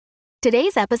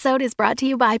Today's episode is brought to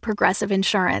you by Progressive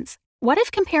Insurance. What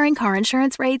if comparing car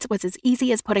insurance rates was as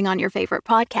easy as putting on your favorite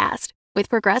podcast? With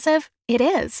Progressive, it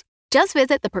is. Just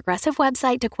visit the Progressive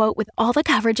website to quote with all the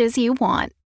coverages you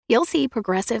want. You'll see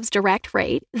Progressive's direct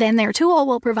rate, then their tool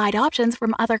will provide options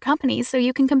from other companies so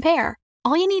you can compare.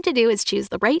 All you need to do is choose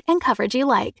the rate and coverage you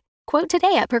like. Quote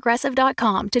today at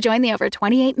Progressive.com to join the over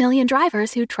 28 million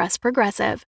drivers who trust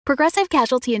Progressive. Progressive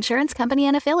Casualty Insurance Company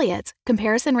and Affiliates.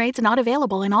 Comparison rates not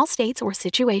available in all states or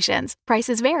situations.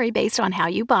 Prices vary based on how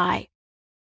you buy.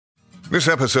 This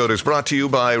episode is brought to you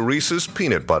by Reese's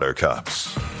Peanut Butter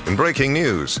Cups. In breaking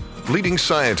news, leading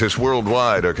scientists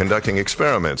worldwide are conducting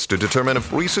experiments to determine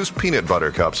if Reese's Peanut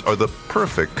Butter Cups are the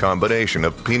perfect combination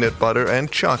of peanut butter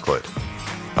and chocolate.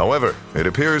 However, it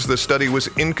appears the study was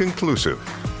inconclusive,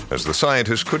 as the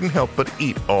scientists couldn't help but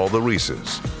eat all the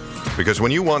Reese's. Because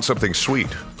when you want something sweet,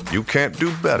 you can't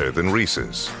do better than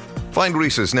Reese's. Find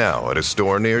Reese's now at a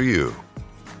store near you.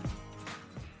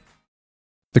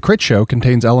 The Crit Show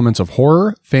contains elements of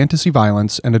horror, fantasy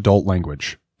violence, and adult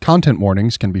language. Content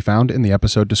warnings can be found in the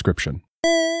episode description.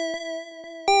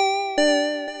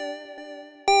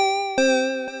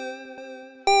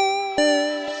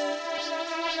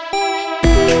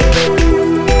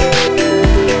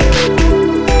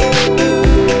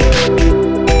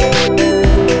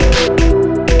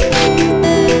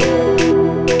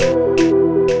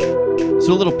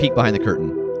 So a little peek behind the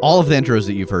curtain. All of the intros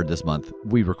that you've heard this month,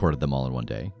 we recorded them all in one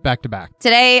day. Back to back.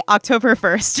 Today, October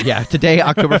 1st. Yeah, today,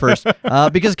 October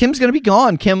 1st. Because Kim's going to be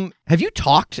gone. Kim, have you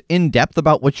talked in depth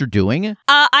about what you're doing?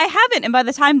 I haven't, and by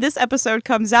the time this episode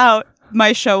comes out,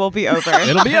 my show will be over.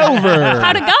 It'll be over.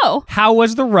 How'd it go? How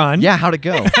was the run? Yeah, how'd it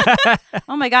go?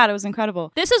 Oh my God, it was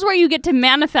incredible. This is where you get to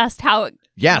manifest how it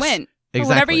went. Exactly.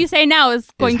 Whatever you say now is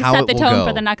going to how set it the will tone go.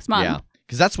 for the next month. Yeah,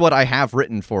 because that's what I have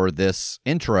written for this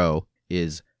intro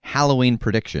is Halloween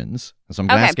predictions. So I'm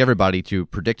going to ask everybody to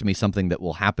predict me something that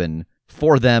will happen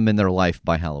for them in their life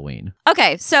by Halloween.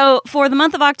 Okay, so for the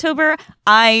month of October,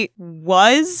 I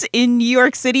was in New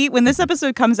York City. When this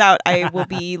episode comes out, I will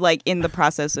be in the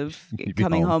process of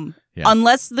coming home. Yeah.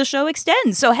 Unless the show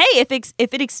extends. So, hey, if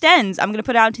it extends, I'm going to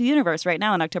put it out into the universe right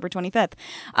now on October 25th.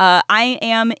 I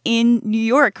am in New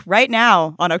York right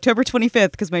now on October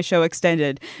 25th because my show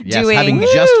extended. Yes, having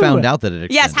just found out that it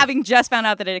extended. Yes, having just found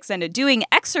out that it extended. Doing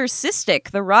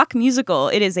Exorcistic, the rock musical.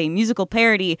 It is a musical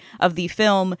parody of the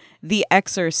film The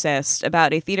Exorcist,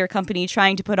 about a theater company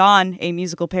trying to put on a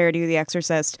musical parody of The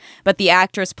Exorcist, but the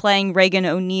actress playing Reagan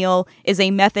O'Neill is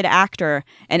a method actor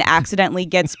and accidentally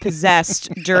gets possessed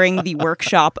during the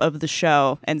workshop of the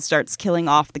show and starts killing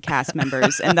off the cast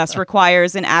members and thus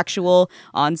requires an actual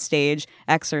on-stage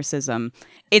exorcism.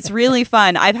 It's really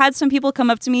fun. I've had some people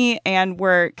come up to me and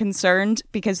were concerned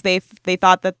because they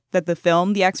thought that the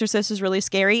film The Exorcist is really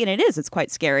scary, and it is. It's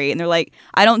quite scary. And they're like,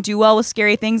 I don't do well with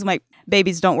scary things. I'm like,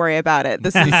 babies, don't worry about it.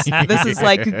 This is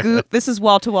like this is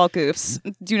wall-to-wall goofs.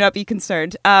 Do not be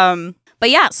concerned. But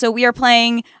yeah, so we are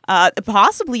playing,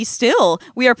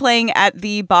 we are playing at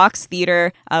the Box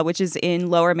Theater, which is in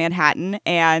Lower Manhattan,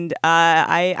 and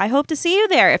I hope to see you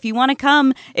there. If you want to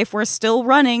come, if we're still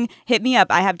running, hit me up.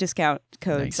 I have discount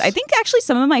codes. Nice. I think actually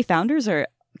some of my founders are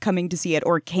coming to see it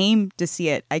or came to see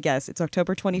it, I guess. It's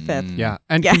October 25th. Yeah,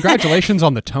 and congratulations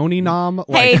on the Tony nom.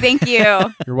 Hey, thank you.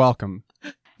 You're welcome.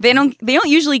 They don't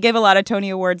usually give a lot of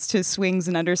Tony Awards to swings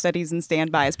and understudies and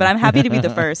standbys, but I'm happy to be the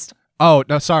first. Oh,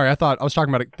 no, sorry. I was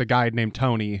talking about the guy named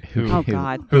Tony who Oh,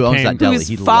 God. Who owns that deli? Who's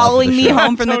He loves following the me show.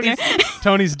 home from the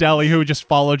Tony's Deli, who just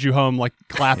followed you home,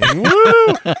 clapping.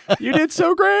 Woo! You did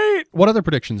so great. What other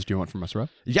predictions do you want from us,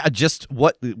 Ruff? Yeah, just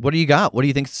what do you got? What do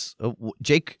you think's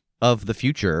Jake of the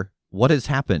future? What has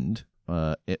happened?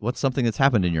 What's something that's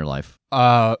happened in your life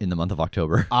in the month of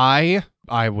October? I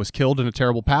was killed in a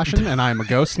terrible passion, and I am a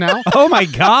ghost now. Oh my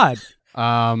God.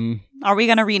 Are we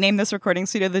going to rename this recording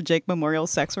studio the Jake Memorial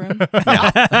Sex Room?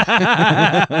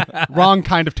 Wrong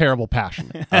kind of terrible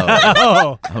passion.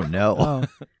 Oh. Oh no.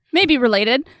 Maybe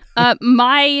related.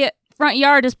 My front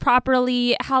yard is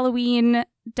properly Halloween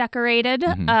decorated.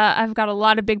 Mhm. I've got a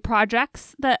lot of big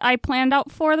projects that I planned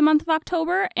out for the month of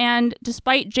October, and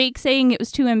despite Jake saying it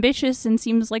was too ambitious and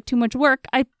seems like too much work,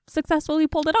 I successfully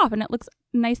pulled it off, and it looks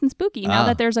nice and spooky now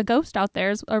that there's a ghost out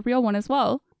there, a real one as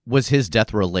well. Was his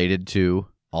death related to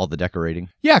all the decorating?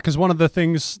 Yeah, because one of the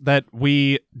things that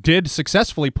we did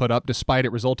successfully put up, despite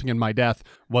it resulting in my death,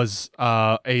 was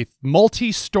a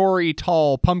multi-story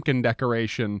tall pumpkin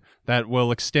decoration that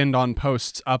will extend on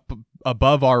posts up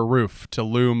above our roof to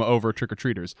loom over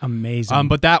trick-or-treaters. Amazing.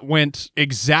 But that went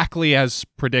exactly as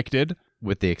predicted.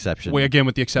 With the exception. With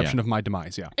the exception of my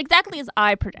demise, yeah. Exactly as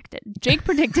I predicted. Jake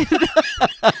predicted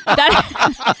that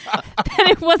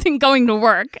it wasn't going to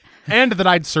work. And that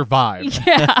I'd survive.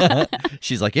 Yeah.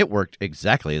 She's like, it worked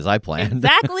exactly as I planned.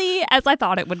 Exactly as I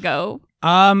thought it would go.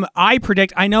 I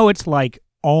predict, I know it's like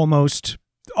almost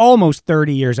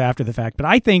 30 years after the fact, but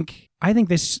I think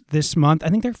this month, I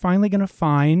think they're finally going to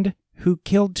find who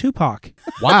killed Tupac.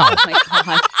 Wow. Oh my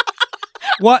God.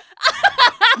 What?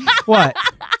 What?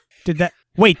 Did that...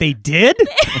 Wait, they did?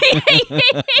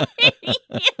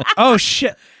 Oh,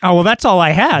 shit. Oh, well, that's all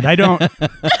I had. I don't...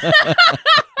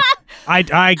 I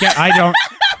don't...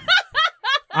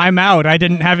 I'm out. I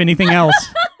didn't have anything else.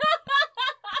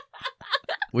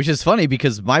 Which is funny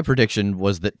because my prediction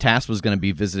was that Tass was going to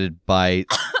be visited by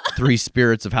 3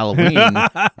 spirits of Halloween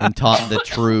and taught the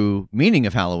true meaning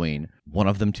of Halloween. One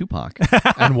of them Tupac.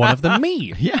 And one of them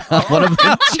me. Yeah, one of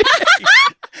them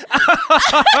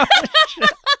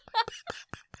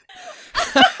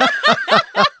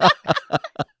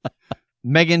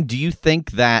Megan, do you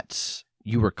think that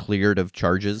you were cleared of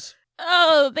charges?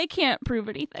 Oh, they can't prove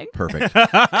anything. Perfect.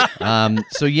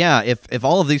 So yeah, if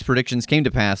all of these predictions came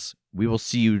to pass, we will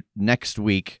see you next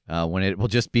week when it will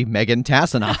just be Megan,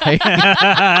 Tass, and I.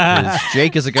 'Cause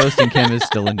Jake is a ghost and Kim is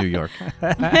still in New York.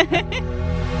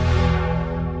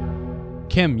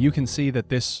 Kim, you can see that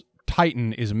this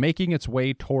Titan is making its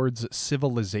way towards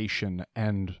civilization,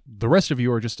 and the rest of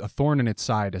you are just a thorn in its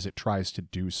side as it tries to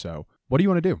do so. What do you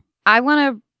want to do? I want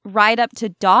to ride up to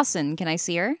Dawson. Can I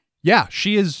see her? Yeah,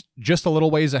 she is just a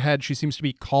little ways ahead. She seems to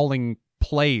be calling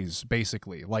plays,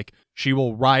 basically. Like, she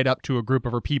will ride up to a group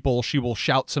of her people, she will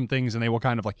shout some things, and they will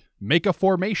kind of like make a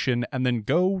formation and then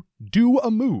go do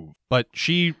a move. But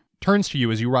she turns to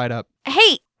you as you ride up.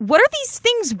 Hey, what are these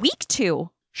things weak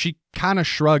to? She kind of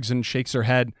shrugs and shakes her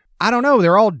head. I don't know,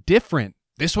 they're all different.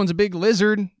 This one's a big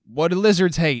lizard. What do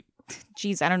lizards hate?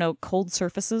 Geez, I don't know, cold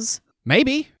surfaces?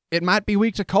 Maybe. It might be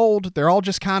weak to cold. They're all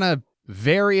just kind of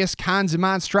various kinds of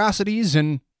monstrosities,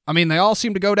 and I mean, they all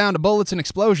seem to go down to bullets and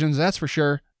explosions, that's for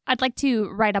sure. I'd like to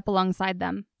ride up alongside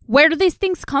them. Where do these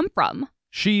things come from?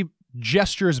 She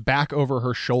gestures back over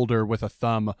her shoulder with a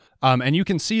thumb, and you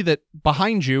can see that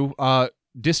behind you,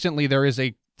 distantly, there is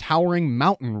a towering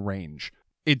mountain range.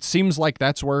 It seems like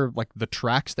that's where like the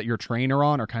tracks that your train are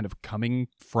on are kind of coming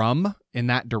from in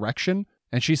that direction.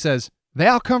 And she says, they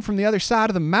all come from the other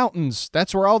side of the mountains.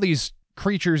 That's where all these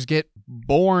creatures get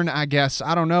born, I guess.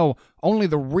 I don't know. Only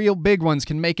the real big ones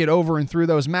can make it over and through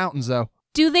those mountains, though.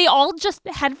 Do they all just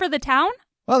head for the town?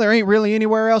 Well, there ain't really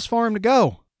anywhere else for them to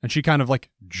go. And she kind of like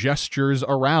gestures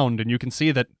around, and you can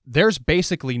see that there's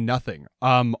basically nothing.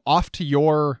 Off to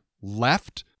your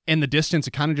left, in the distance,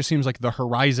 it kind of just seems like the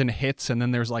horizon hits, and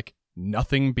then there's like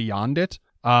nothing beyond it.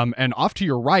 And off to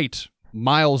your right,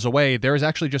 miles away, there's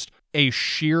actually just a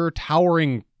sheer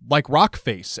towering like rock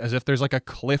face, as if there's like a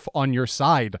cliff on your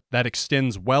side that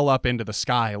extends well up into the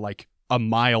sky, like a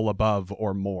mile above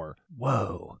or more.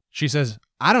 Whoa. She says,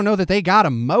 I don't know that they got a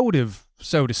motive,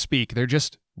 so to speak. They're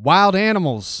just wild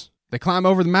animals. They climb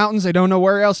over the mountains. They don't know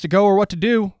where else to go or what to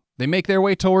do. They make their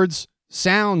way towards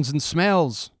sounds and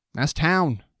smells. That's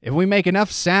town. If we make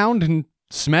enough sound and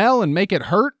smell and make it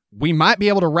hurt, we might be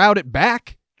able to route it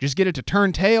back. Just get it to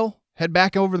turn tail, head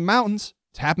back over the mountains.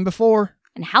 It's happened before.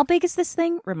 And how big is this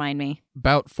thing? Remind me.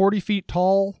 About 40 feet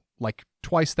tall, like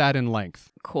twice that in length.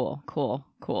 Cool.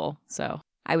 So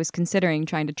I was considering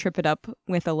trying to trip it up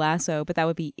with a lasso, but that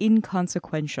would be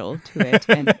inconsequential to it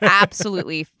and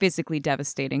absolutely physically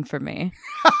devastating for me.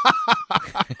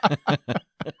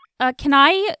 Can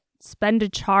I spend a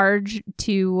charge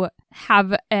to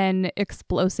have an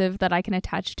explosive that I can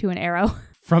attach to an arrow?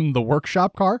 From the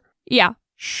workshop car? Yeah.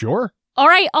 Sure. All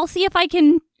right, I'll see if I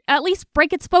can at least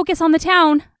break its focus on the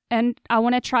town, and I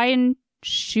want to try and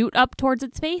shoot up towards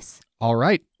its face. All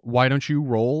right. Why don't you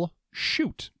roll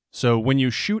shoot? So when you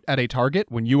shoot at a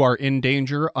target, when you are in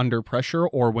danger, under pressure,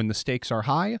 or when the stakes are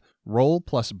high, roll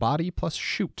plus body plus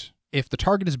shoot. If the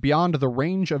target is beyond the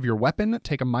range of your weapon,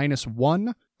 take a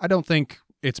 -1. I don't think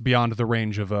it's beyond the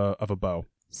range of a bow.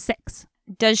 6.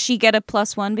 Does she get a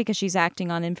 +1 because she's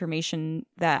acting on information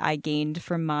that I gained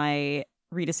from my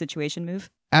read a situation move?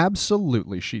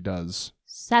 Absolutely, she does.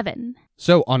 7.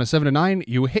 So on a 7 to 9,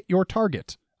 you hit your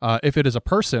target. If it is a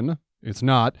person, it's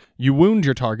not. You wound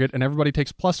your target, and everybody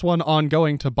takes +1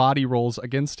 ongoing to body rolls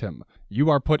against him. You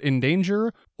are put in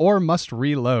danger or must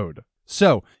reload.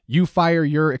 So you fire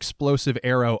your explosive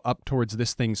arrow up towards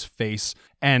this thing's face,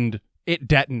 and it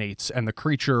detonates, and the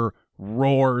creature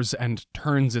roars and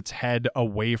turns its head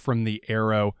away from the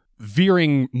arrow,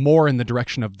 veering more in the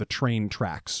direction of the train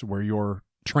tracks where your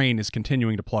train is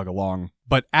continuing to plug along.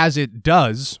 But as it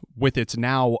does, with its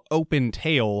now open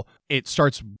tail, it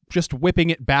starts just whipping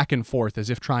it back and forth as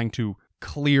if trying to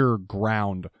clear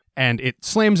ground. And it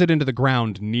slams it into the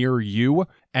ground near you,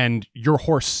 and your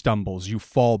horse stumbles. You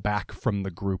fall back from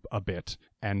the group a bit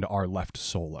and are left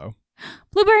solo.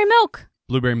 Blueberry milk.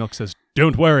 Blueberry Milk says,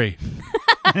 "Don't worry.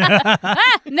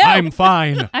 No. I'm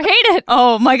fine." I hate it.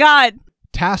 Oh my god.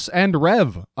 Tass and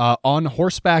Rev on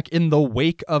horseback in the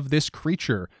wake of this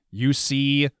creature. You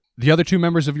see the other two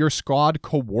members of your squad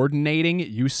coordinating.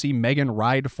 You see Megan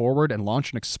ride forward and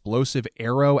launch an explosive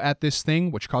arrow at this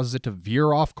thing, which causes it to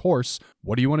veer off course.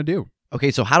 What do you want to do?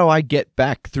 Okay, so how do I get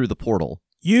back through the portal?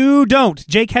 You don't.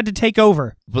 Jake had to take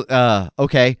over.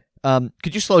 Okay.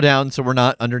 Could you slow down so we're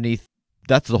not underneath?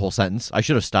 That's the whole sentence. I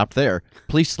should have stopped there.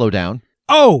 Please slow down.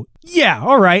 Oh, yeah,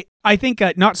 all right. I think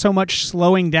not so much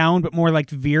slowing down, but more like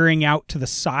veering out to the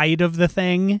side of the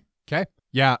thing. Okay.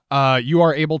 Yeah, you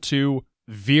are able to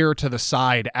veer to the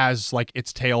side as like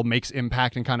its tail makes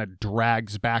impact and kind of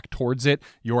drags back towards it.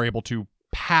 You're able to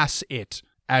pass it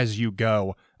as you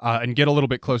go and get a little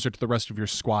bit closer to the rest of your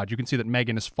squad. You can see that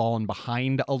Megan has fallen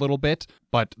behind a little bit,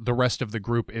 but the rest of the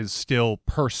group is still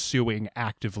pursuing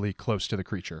actively close to the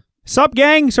creature. Sup,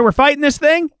 gang? So we're fighting this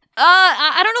thing?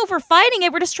 I don't know if we're fighting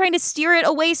it. We're just trying to steer it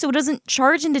away so it doesn't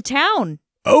charge into town.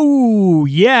 Oh,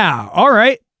 yeah. All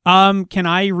right. Can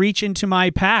I reach into my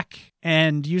pack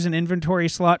and use an inventory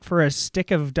slot for a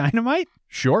stick of dynamite?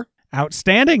 Sure.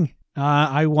 Outstanding.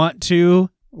 I want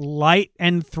to light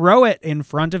and throw it in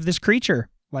front of this creature.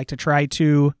 Like to try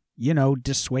to,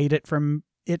 dissuade it from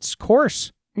its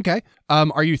course. Okay.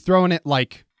 Are you throwing it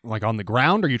like on the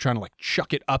ground? Or are you trying to like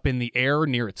chuck it up in the air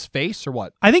near its face or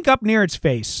what? I think up near its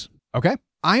face. Okay.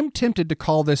 I'm tempted to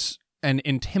call this an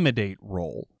intimidate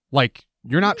roll. Like,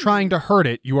 you're not trying to hurt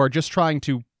it. You are just trying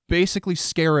to basically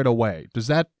scare it away. Does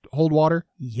that hold water?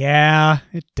 Yeah,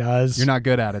 it does. You're not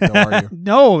good at it, though, are you?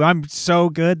 No, I'm so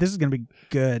good. This is going to be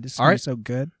good. This is All going right. to be so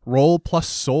good. Roll plus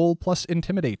soul plus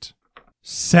intimidate.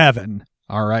 7.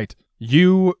 All right.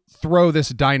 You throw this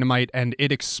dynamite and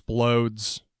it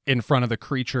explodes in front of the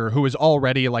creature, who is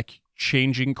already like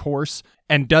changing course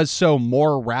and does so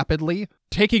more rapidly,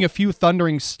 taking a few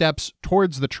thundering steps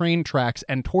towards the train tracks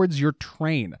and towards your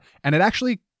train. And it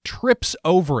actually trips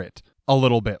over it a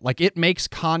little bit. Like it makes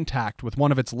contact with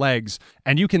one of its legs,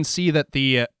 and you can see that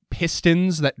the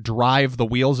pistons that drive the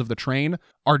wheels of the train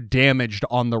are damaged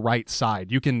on the right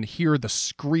side. You can hear the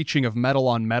screeching of metal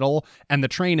on metal, and the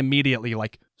train immediately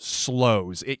like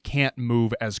slows. It can't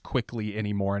move as quickly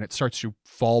anymore, and it starts to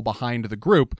fall behind the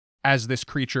group as this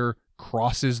creature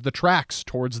crosses the tracks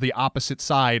towards the opposite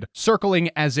side, circling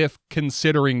as if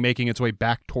considering making its way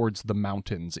back towards the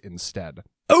mountains instead.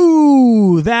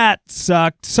 Ooh, that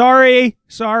sucked. Sorry.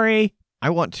 I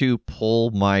want to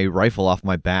pull my rifle off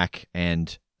my back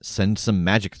and send some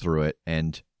magic through it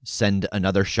and send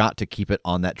another shot to keep it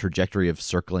on that trajectory of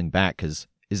circling back, because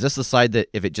is this the side that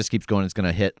if it just keeps going, it's going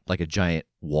to hit like a giant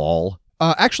wall?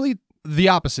 Actually, the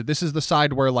opposite. This is the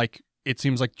side where like it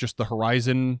seems like just the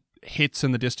horizon hits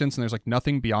in the distance and there's like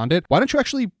nothing beyond it. Why don't you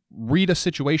actually read a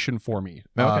situation for me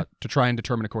to try and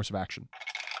determine a course of action?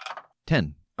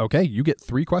 10. Okay, you get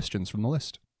 3 questions from the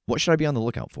list. What should I be on the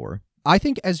lookout for? I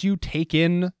think as you take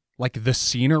in like the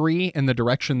scenery in the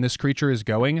direction this creature is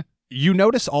going, you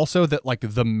notice also that like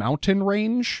the mountain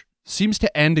range seems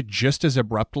to end just as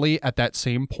abruptly at that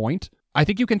same point. I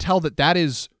think you can tell that that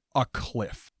is a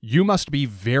cliff. You must be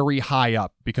very high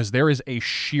up because there is a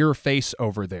sheer face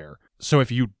over there. So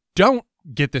if you don't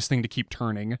get this thing to keep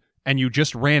turning and you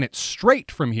just ran it straight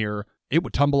from here, it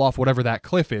would tumble off whatever that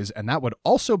cliff is, and that would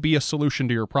also be a solution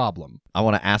to your problem. I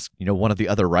want to ask, one of the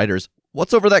other riders,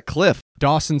 what's over that cliff?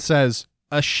 Dawson says,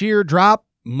 a sheer drop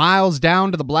miles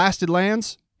down to the blasted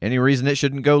lands. Any reason it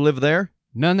shouldn't go live there?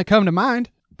 None that come to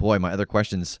mind. Boy, my other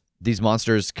questions. These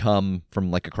monsters come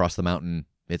from like across the mountain.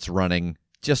 It's running.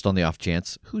 Just on the off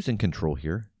chance, who's in control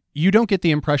here? You don't get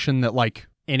the impression that like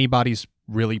anybody's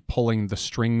really pulling the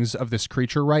strings of this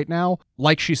creature right now.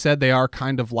 Like she said, they are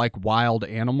kind of like wild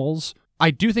animals. I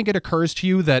do think it occurs to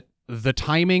you that the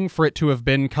timing for it to have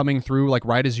been coming through like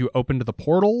right as you opened the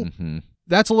portal,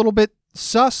 that's a little bit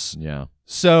sus. Yeah.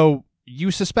 So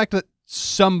you suspect that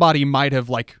somebody might have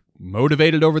like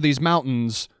motivated over these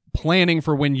mountains planning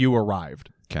for when you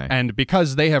arrived. Okay. And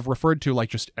because they have referred to like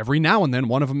just every now and then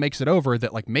one of them makes it over,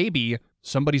 that like maybe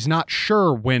somebody's not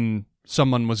sure when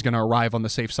someone was going to arrive on the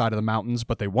safe side of the mountains,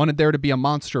 but they wanted there to be a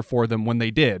monster for them when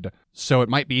they did. So it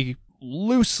might be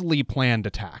loosely planned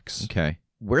attacks. Okay.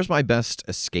 Where's my best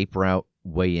escape route,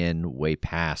 way in, way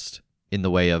past, in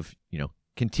the way of,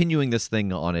 continuing this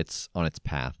thing on its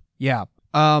path? Yeah.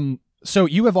 So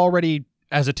you have already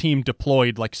as a team,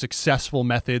 deployed like successful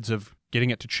methods of getting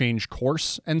it to change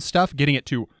course and stuff, getting it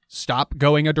to stop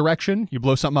going a direction. You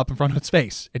blow something up in front of its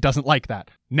face. It doesn't like that.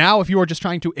 Now, if you are just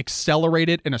trying to accelerate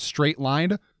it in a straight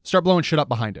line, start blowing shit up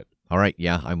behind it. All right,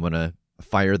 yeah, I'm going to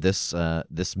fire this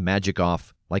this magic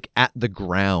off like at the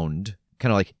ground,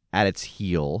 kind of like at its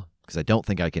heel, because I don't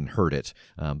think I can hurt it,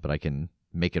 but I can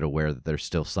make it aware that there's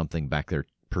still something back there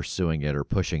pursuing it or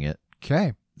pushing it.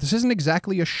 Okay. This isn't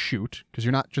exactly a shoot, because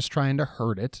you're not just trying to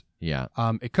hurt it. Yeah.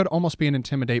 It could almost be an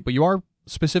intimidate, but you are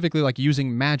specifically like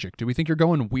using magic. Do we think you're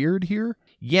going weird here?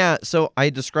 Yeah, so I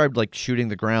described like shooting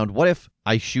the ground. What if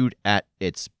I shoot at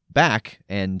its back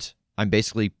and I'm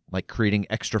basically like creating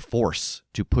extra force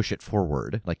to push it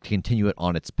forward, like to continue it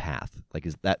on its path? Like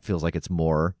that feels like it's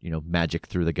more, magic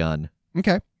through the gun.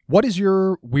 Okay. What is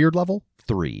your weird level?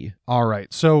 3. All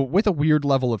right. So with a weird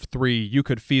level of 3, you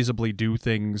could feasibly do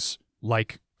things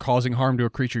like causing harm to a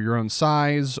creature your own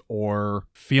size or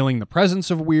feeling the presence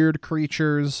of weird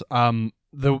creatures.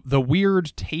 The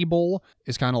weird table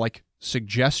is kind of like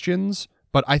suggestions,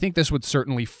 but I think this would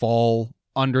certainly fall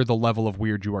under the level of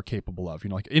weird you are capable of.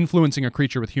 Like influencing a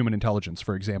creature with human intelligence,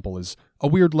 for example, is a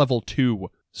weird level 2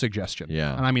 suggestion.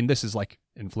 Yeah. And I mean, this is like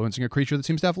influencing a creature that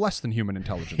seems to have less than human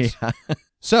intelligence. Yeah.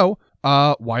 So,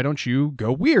 why don't you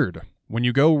go weird? When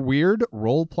you go weird,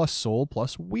 roll plus soul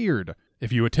plus weird.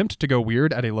 If you attempt to go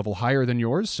weird at a level higher than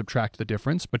yours, subtract the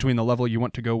difference between the level you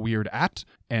want to go weird at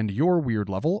and your weird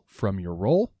level from your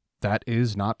roll. That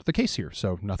is not the case here,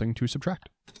 so nothing to subtract.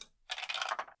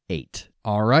 8.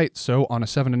 All right, so on a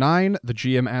 7 to 9, the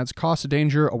GM adds cost,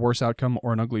 danger, a worse outcome,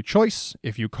 or an ugly choice.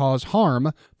 If you cause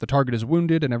harm, the target is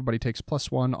wounded and everybody takes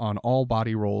 +1 on all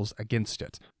body rolls against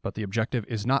it. But the objective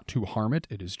is not to harm it,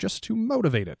 it is just to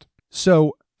motivate it.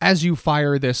 So as you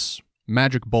fire this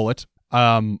magic bullet,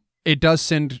 it does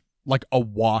send like a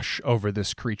wash over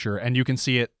this creature, and you can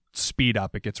see it speed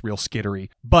up. It gets real skittery.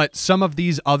 But some of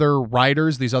these other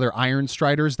riders, these other Iron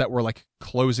Striders that were like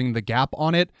closing the gap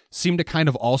on it, seem to kind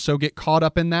of also get caught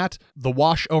up in that. The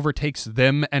wash overtakes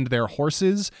them and their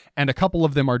horses, and a couple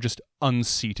of them are just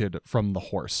unseated from the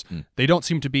horse. They don't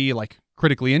seem to be like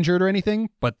critically injured or anything,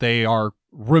 but they are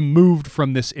removed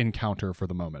from this encounter for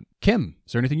the moment. Kim,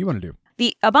 is there anything you want to do?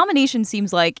 The abomination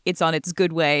seems like it's on its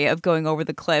good way of going over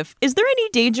the cliff. Is there any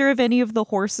danger of any of the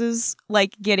horses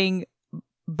like getting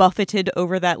buffeted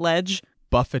over that ledge?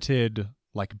 Buffeted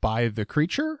like by the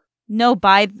creature? No,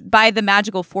 by the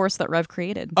magical force that Rev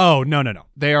created. Oh, no.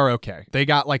 They are okay. They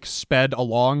got like sped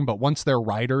along, but once their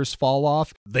riders fall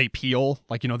off, they peel.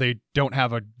 Like, they don't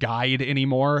have a guide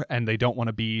anymore, and they don't want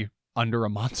to be under a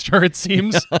monster, it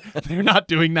seems. They're not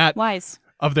doing that Wise.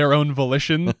 Of their own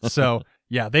volition. So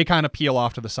yeah, they kind of peel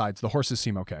off to the sides. The horses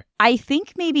seem okay. I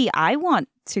think maybe I want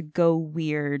to go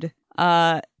weird.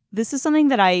 This is something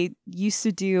that I used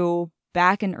to do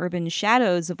back in Urban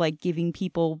Shadows of like giving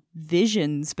people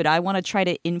visions, but I want to try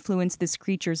to influence this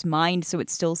creature's mind so it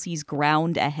still sees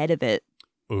ground ahead of it.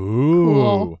 Ooh.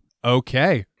 Cool.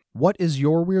 Okay. What is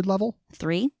your weird level?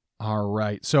 3. All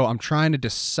right. So I'm trying to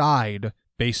decide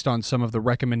based on some of the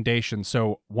recommendations.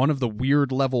 So one of the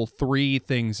weird level 3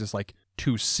 things is like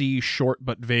to see short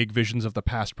but vague visions of the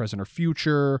past, present, or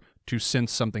future, to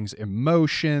sense something's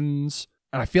emotions.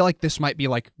 And I feel like this might be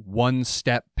like one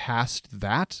step past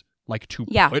that, like to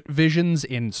put visions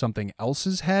in something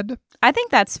else's head. I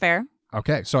think that's fair.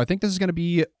 Okay, so I think this is going to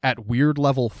be at weird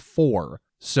level 4.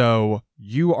 So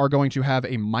you are going to have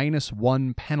a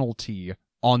 -1 penalty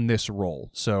on this roll.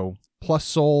 So plus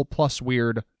soul, plus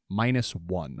weird,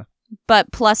 -1.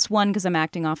 But +1 because I'm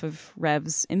acting off of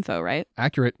Rev's info, right?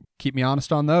 Accurate. Keep me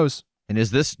honest on those. And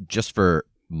is this, just for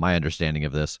my understanding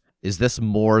of this, is this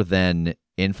more than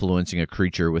influencing a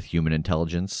creature with human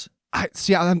intelligence?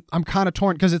 I'm kind of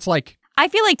torn because it's like, I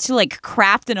feel like to like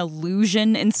craft an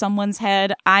illusion in someone's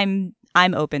head, I'm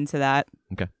open to that.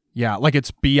 Okay. Yeah, like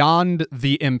it's beyond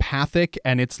the empathic,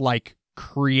 and it's like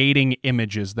creating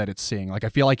images that it's seeing. Like I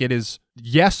feel like it is,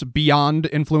 yes, beyond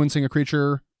influencing a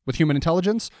creature with human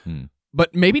intelligence,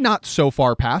 but maybe not so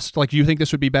far past. Like, do you think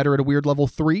this would be better at a weird level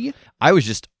 3? I was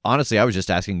just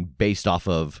asking based off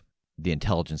of the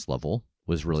intelligence level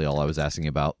was really all I was asking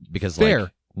about, because Fair.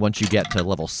 Like once you get to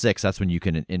level 6, that's when you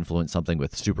can influence something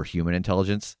with superhuman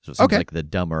intelligence. So it seems like the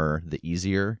dumber, the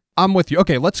easier. I'm with you.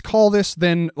 Okay, let's call this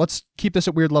then, let's keep this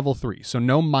at weird level 3. So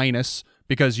no minus,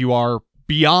 because you are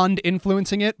beyond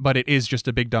influencing it, but it is just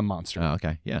a big dumb monster. Oh,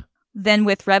 okay, yeah. Then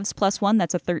with Rev's +1,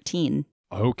 that's a 13.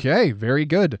 Okay, very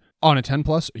good. On a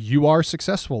 10+, you are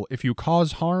successful. If you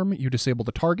cause harm, you disable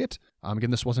the target.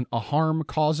 Again, this wasn't a harm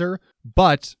causer,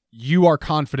 but you are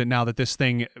confident now that this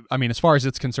thing, I mean, as far as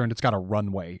it's concerned, it's got a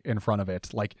runway in front of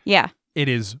it. Like, yeah, it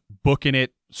is booking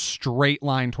it straight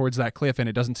line towards that cliff, and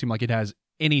it doesn't seem like it has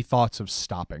any thoughts of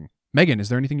stopping. Megan, is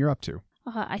there anything you're up to?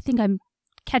 I think I'm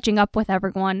catching up with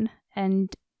everyone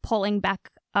and pulling back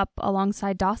up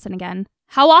alongside Dawson again.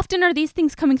 How often are these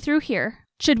things coming through here?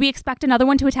 Should we expect another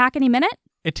one to attack any minute?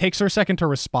 It takes her a second to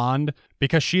respond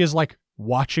because she is like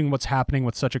watching what's happening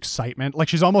with such excitement. Like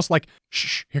she's almost like,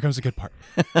 shh, here comes the good part.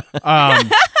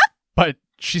 But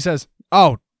she says,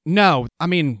 oh, no, I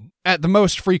mean, at the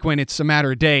most frequent, it's a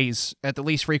matter of days. At the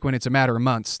least frequent, it's a matter of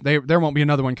months. There won't be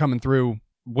another one coming through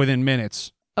within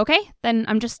minutes. Okay, then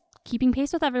I'm just keeping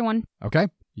pace with everyone. Okay.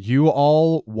 You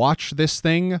all watch this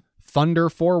thing thunder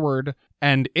forward,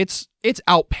 and it's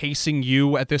outpacing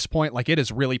you at this point. Like, it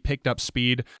has really picked up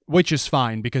speed, which is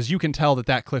fine because you can tell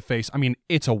that cliff face, I mean,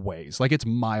 it's a ways. Like, it's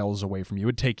miles away from you. It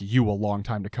would take you a long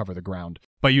time to cover the ground.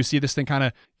 But you see this thing kind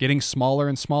of getting smaller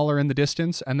and smaller in the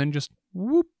distance, and then just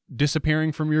whoop,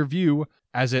 disappearing from your view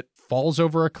as it falls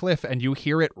over a cliff, and you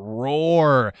hear it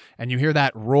roar, and you hear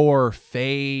that roar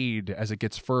fade as it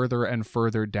gets further and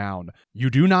further down. You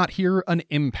do not hear an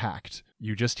impact.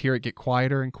 You just hear it get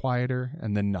quieter and quieter,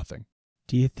 and then nothing.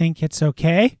 Do you think it's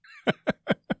okay?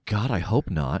 God, I hope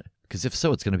not. Because if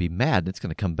so, it's going to be mad and it's going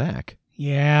to come back.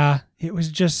 Yeah, it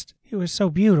was so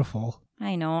beautiful.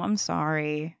 I know, I'm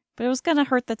sorry. But it was going to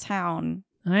hurt the town.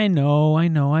 I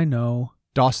know.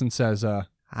 Dawson says,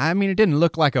 I mean, it didn't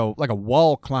look like a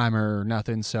wall climber or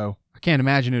nothing, so I can't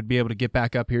imagine it would be able to get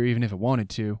back up here even if it wanted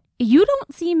to. You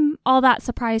don't seem all that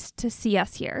surprised to see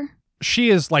us here. She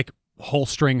is like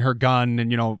holstering her gun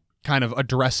and, kind of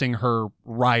addressing her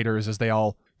riders as they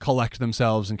all collect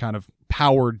themselves and kind of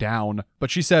power down.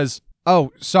 But she says,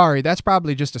 oh, sorry, that's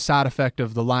probably just a side effect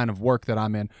of the line of work that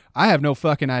I'm in. I have no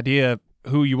fucking idea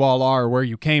who you all are or where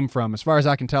you came from. As far as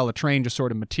I can tell, the train just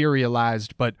sort of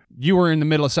materialized, but you were in the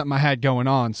middle of something I had going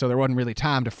on, so there wasn't really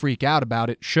time to freak out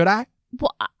about it. Should I?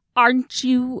 Well, aren't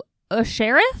you a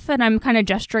sheriff? And I'm kind of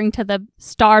gesturing to the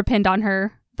star pinned on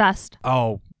her vest.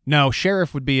 Oh, no,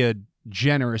 sheriff would be a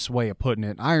generous way of putting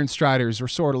it. Iron Striders are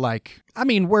sort of like, I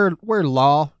mean, we're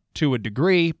law to a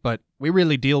degree, but we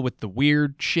really deal with the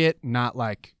weird shit, not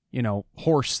like,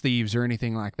 horse thieves or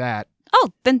anything like that. Oh,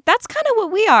 then that's kind of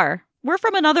what we are. We're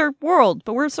from another world,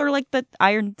 but we're sort of like the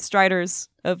Iron Striders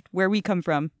of where we come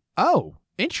from. Oh,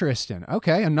 interesting.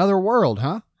 Okay, another world,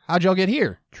 huh? How'd y'all get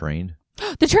here? Train.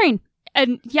 The train.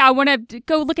 And yeah, I want to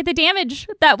go look at the damage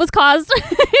that was caused.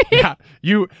 Yeah,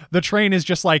 the train is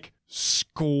just like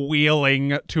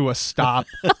squealing to a stop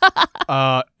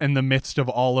in the midst of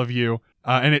all of you.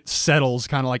 And it settles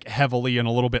kind of like heavily and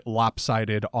a little bit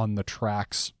lopsided on the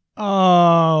tracks.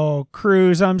 Oh,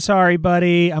 Cruz, I'm sorry,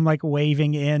 buddy. I'm like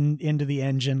waving into the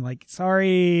engine like,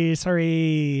 sorry.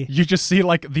 You just see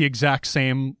like the exact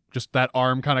same, just that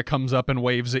arm kind of comes up and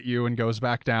waves at you and goes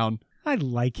back down. I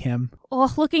like him.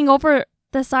 Well, looking over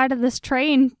the side of this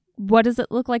train, what does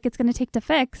it look like it's going to take to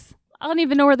fix? I don't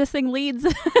even know where this thing leads.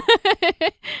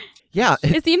 Yeah.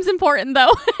 It seems important,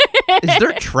 though. Is there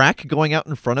a track going out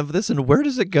in front of this, and where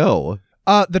does it go?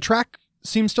 The track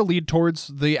seems to lead towards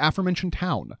the aforementioned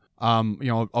town.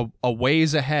 A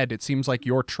ways ahead, it seems like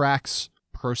your tracks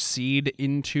proceed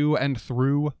into and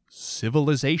through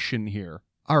civilization here.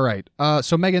 All right.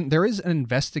 So Megan, there is an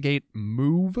investigate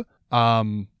move.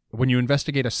 When you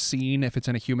investigate a scene, if it's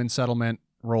in a human settlement,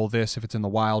 roll this. If it's in the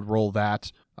wild, roll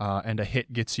that. And a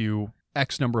hit gets you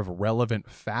X number of relevant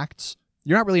facts.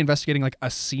 You're not really investigating like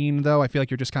a scene, though. I feel like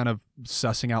you're just kind of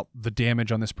sussing out the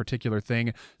damage on this particular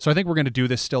thing. So I think we're going to do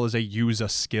this still as a use a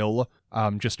skill,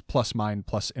 just plus mind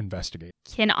plus investigate.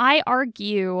 Can I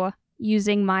argue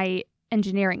using my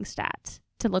engineering stat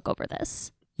to look over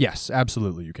this? Yes,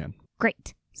 absolutely you can.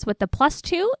 Great. So with the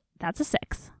 +2, that's a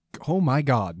 6. Oh my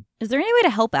God. Is there any way to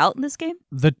help out in this game?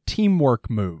 The teamwork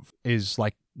move is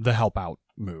like the help out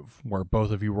move, where both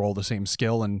of you roll the same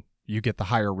skill and you get the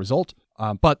higher result.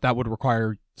 But that would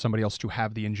require somebody else to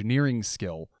have the engineering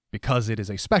skill because it is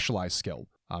a specialized skill.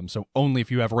 So only if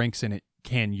you have ranks in it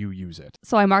can you use it.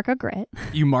 So I mark a grit.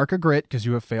 You mark a grit because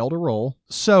you have failed a roll.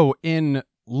 So in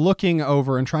looking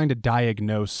over and trying to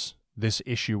diagnose this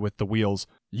issue with the wheels,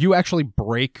 you actually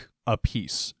break a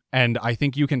piece. And I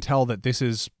think you can tell that this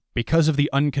is because of the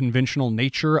unconventional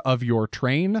nature of your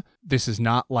train. This is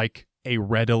not like a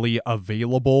readily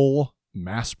available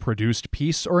mass-produced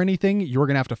piece or anything. You're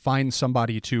going to have to find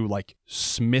somebody to like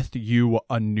smith you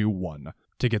a new one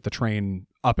to get the train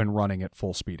up and running at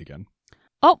full speed again.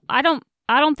 Oh, I don't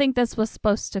think this was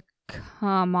supposed to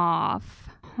come off.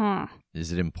 Huh.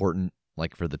 Is it important,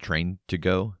 like, for the train to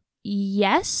go?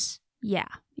 Yes. Yeah.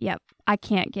 Yep. I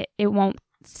can't get it. Won't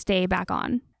stay back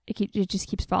on. It just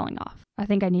keeps falling off. I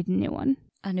think I need a new one.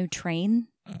 A new train?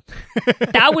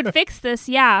 That would fix this,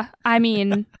 yeah. I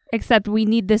mean, except we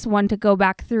need this one to go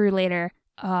back through later.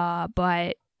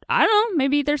 But I don't know.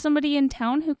 Maybe there's somebody in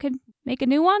town who could make a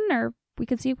new one, or we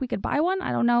could see if we could buy one.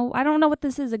 I don't know. I don't know what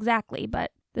this is exactly,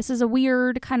 but this is a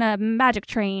weird kind of magic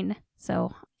train.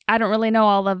 So I don't really know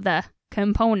all of the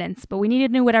components, but we need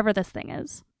to know whatever this thing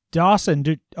is. Dawson,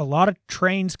 do a lot of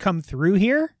trains come through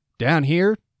here? Down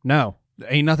here? No.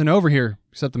 There ain't nothing over here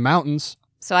except the mountains.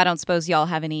 So I don't suppose y'all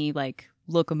have any, like,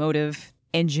 locomotive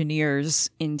engineers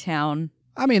in town?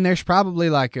 I mean, there's probably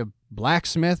like a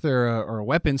blacksmith or a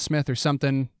weaponsmith or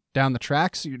something down the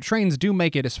tracks. Trains do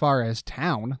make it as far as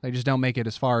town. They just don't make it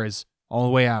as far as all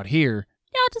the way out here.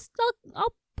 Yeah,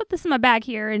 I'll put this in my bag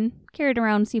here and carry it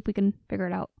around and see if we can figure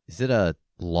it out. Is it a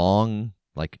long,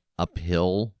 like,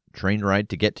 uphill train ride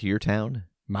to get to your town?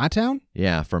 My town?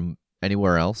 Yeah, from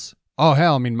anywhere else? Oh,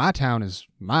 hell, I mean, my town is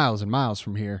miles and miles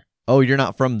from here. Oh, you're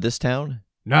not from this town?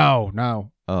 No.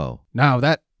 Oh. No,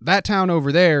 that town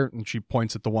over there, and she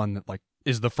points at the one that, like,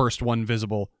 is the first one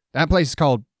visible. That place is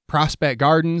called Prospect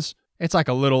Gardens. It's like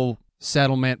a little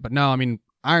settlement, but no, I mean,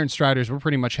 Iron Striders were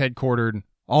pretty much headquartered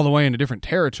all the way in a different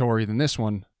territory than this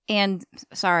one. And,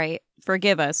 sorry,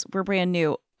 forgive us, we're brand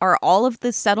new. Are all of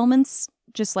the settlements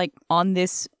just, like, on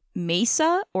this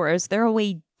mesa, or is there a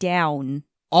way down?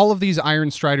 All of these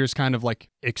Iron Striders kind of, like,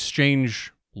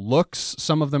 exchange looks.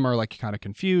 Some of them are, like, kind of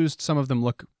confused. Some of them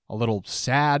look a little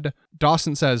sad.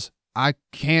 Dawson says, I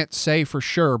can't say for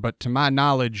sure, but to my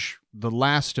knowledge, the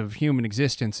last of human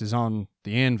existence is on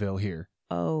the anvil here.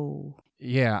 Oh.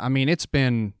 Yeah, I mean, it's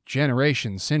been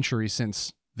generations, centuries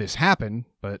since this happened,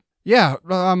 but yeah,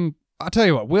 I'll tell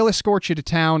you what, we'll escort you to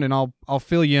town and I'll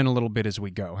fill you in a little bit as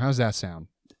we go. How's that sound?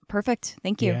 Perfect.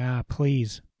 Thank you. Yeah,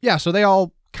 please. Yeah, so they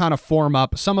all kind of form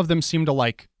up. Some of them seem to,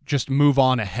 like, just move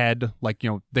on ahead. Like, you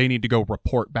know, they need to go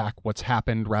report back what's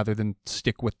happened rather than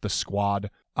stick with the squad.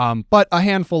 But a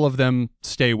handful of them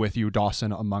stay with you,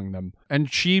 Dawson among them.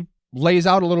 And she lays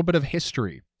out a little bit of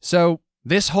history. So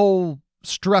this whole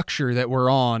structure that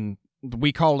we're on,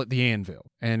 we call it the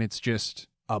anvil. And it's just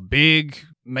a big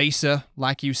mesa,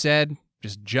 like you said,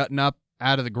 just jutting up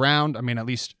out of the ground. I mean, at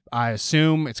least I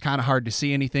assume it's kind of hard to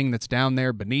see anything that's down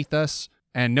there beneath us.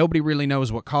 And nobody really knows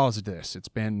what caused this. It's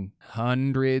been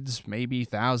hundreds, maybe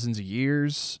thousands of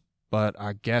years. But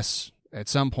I guess at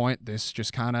some point this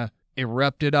just kind of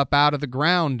erupted up out of the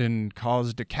ground and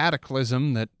caused a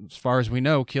cataclysm that, as far as we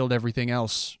know, killed everything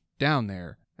else down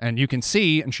there. And you can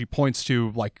see, and she points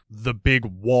to, like, the big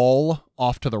wall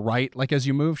off to the right, like, as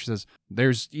you move. She says,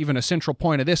 there's even a central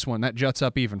point of this one that juts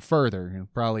up even further.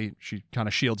 And probably, she kind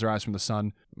of shields her eyes from the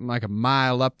sun. Like a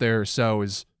mile up there or so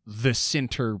is the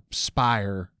center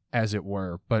spire, as it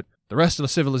were. But the rest of the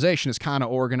civilization is kind of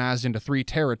organized into 3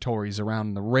 territories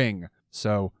around the ring.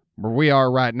 So where we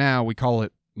are right now, we call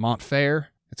it Montfair.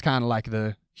 It's kind of like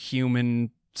the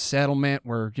human settlement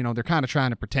where, you know, they're kind of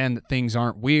trying to pretend that things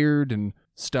aren't weird and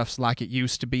stuff's like it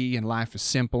used to be and life is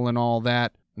simple and all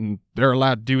that. And they're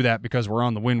allowed to do that because we're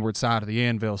on the windward side of the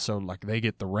anvil, so, like, they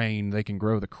get the rain, they can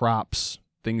grow the crops,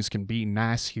 things can be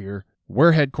nice here.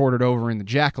 We're headquartered over in the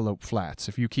Jackalope Flats.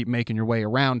 If you keep making your way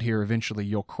around here, eventually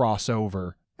you'll cross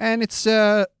over. And it's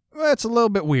a little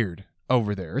bit weird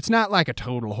over there. It's not like a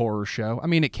total horror show. I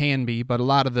mean, it can be, but a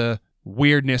lot of the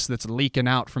weirdness that's leaking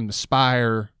out from the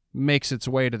spire makes its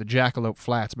way to the Jackalope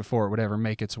Flats before it would ever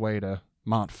make its way to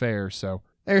Montfair. So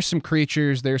there's some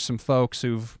creatures, there's some folks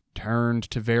who've turned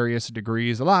to various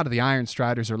degrees. A lot of the Iron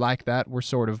Striders are like that. We're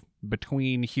sort of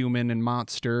between human and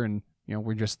monster, and, you know,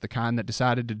 we're just the kind that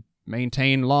decided to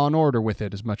maintain law and order with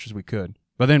it as much as we could.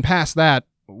 But then past that,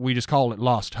 we just call it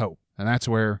Lost Hope, and that's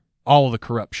where all the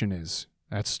corruption is.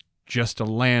 That's just a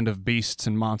land of beasts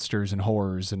and monsters and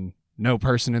horrors, and no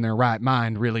person in their right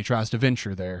mind really tries to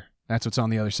venture there. That's what's on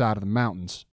the other side of the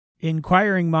mountains.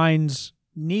 Inquiring minds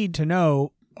need to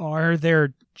know, are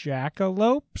there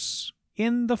jackalopes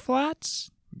in the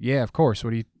flats? Yeah, of course.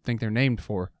 What do you think they're named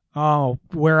for? Oh,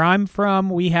 where I'm from,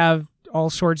 we have all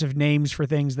sorts of names for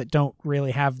things that don't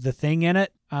really have the thing in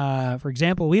it. For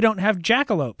example, we don't have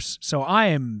jackalopes, so I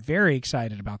am very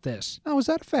excited about this. Oh, is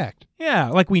that a fact? Yeah,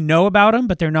 like we know about them,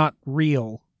 but they're not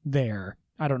real there.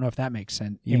 I don't know if that makes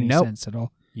sense at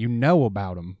all. You know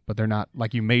about them, but they're not,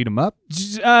 like, you made them up?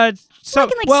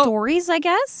 Stories, I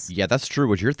guess? Yeah, that's true.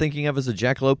 What you're thinking of as a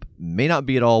jackalope may not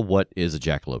be at all what is a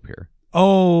jackalope here.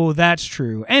 Oh, that's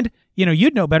true. And, you know,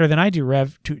 you'd know better than I do,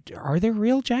 Rev. Are there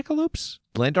real jackalopes?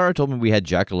 Landara told me we had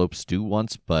jackalope stew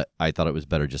once, but I thought it was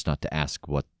better just not to ask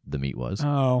what the meat was.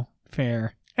 Oh,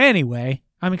 fair. Anyway,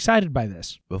 I'm excited by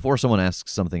this. Before someone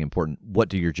asks something important, what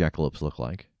do your jackalopes look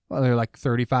like? Well, they're like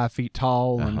 35 feet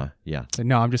tall. And Yeah.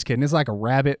 no, I'm just kidding. It's like a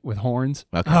rabbit with horns.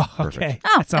 Okay. Oh, Perfect. okay.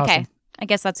 Oh, That's awesome. okay. I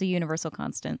guess that's a universal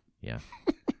constant. Yeah.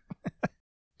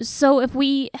 So if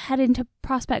we head into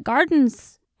Prospect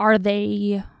Gardens, are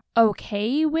they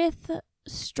okay with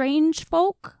strange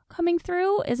folk coming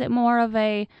through? Is it more of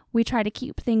a, we try to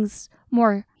keep things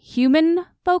more human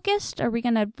focused? Are we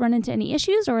going to run into any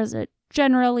issues, or is it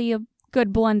generally a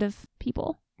good blend of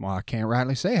people? Well, I can't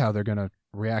rightly say how they're going to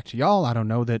react to y'all. I don't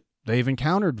know that they've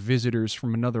encountered visitors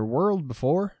from another world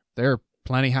before. They're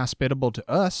plenty hospitable to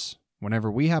us whenever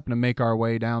we happen to make our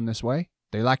way down this way.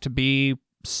 They like to be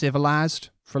civilized,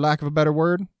 for lack of a better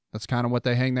word. That's kind of what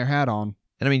they hang their hat on.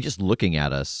 And I mean, just looking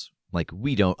at us, like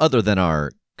we don't, other than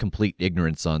our complete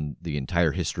ignorance on the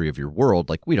entire history of your world,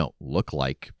 like we don't look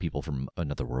like people from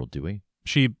another world, do we?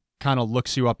 She kind of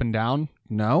looks you up and down.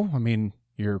 No, I mean,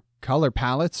 your color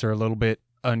palettes are a little bit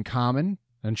uncommon.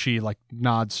 And she like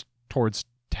nods towards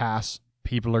Tass.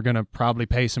 People are going to probably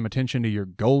pay some attention to your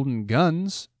golden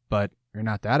guns, but you're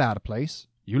not that out of place.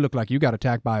 You look like you got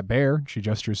attacked by a bear. She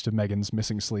gestures to Megan's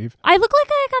missing sleeve. I look like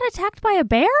I got attacked by a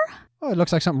bear? Oh, it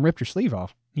looks like something ripped your sleeve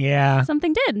off. Yeah.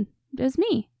 Something did. It was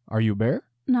me. Are you a bear?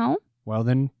 No. Well,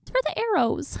 then It's for the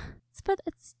arrows.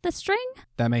 It's the string.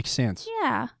 that makes sense.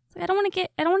 Yeah. I don't want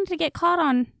it to get caught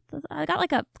on. I got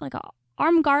like a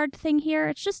arm guard thing here.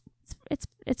 It's just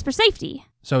it's for safety.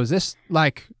 So is this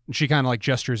like, she kind of like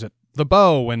gestures at the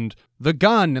bow and the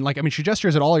gun and like, I mean, she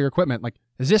gestures at all your equipment. Like,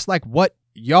 is this like what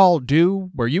y'all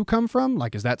do where you come from?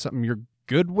 Like, is that something you're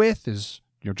good with? Is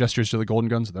your gestures to the golden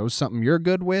guns, are those something you're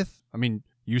good with? I mean,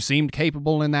 you seemed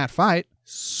capable in that fight.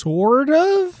 Sort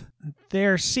of.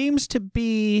 There seems to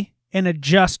be an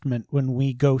adjustment when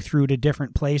we go through to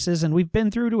different places, and we've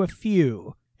been through to a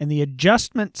few. And the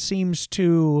adjustment seems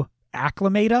to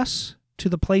acclimate us to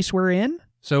the place we're in.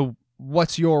 So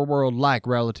what's your world like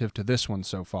relative to this one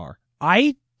so far?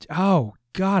 Oh,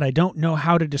 God, I don't know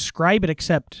how to describe it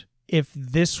except if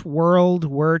this world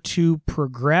were to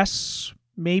progress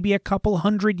maybe a couple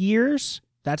 100 years,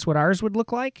 that's what ours would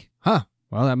look like. Huh.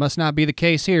 Well, that must not be the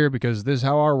case here because this is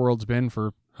how our world's been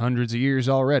for hundreds of years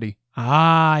already.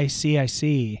 Ah, I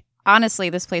see. Honestly,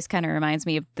 this place kind of reminds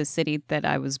me of the city that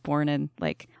I was born in.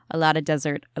 Like, a lot of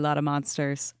desert, a lot of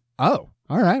monsters. Oh,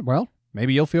 all right. Well,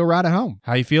 maybe you'll feel right at home.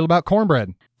 How you feel about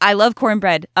cornbread? I love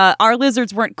cornbread. Our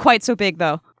lizards weren't quite so big,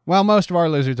 though. Well, most of our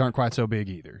lizards aren't quite so big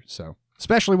either, so.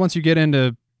 Especially once you get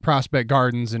into Prospect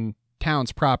Gardens and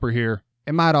towns proper here,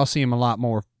 it might all seem a lot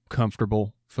more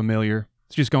comfortable, familiar.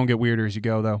 It's just gonna get weirder as you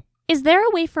go, though. Is there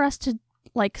a way for us to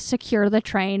like secure the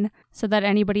train so that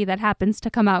anybody that happens to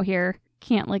come out here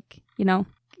can't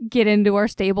get into our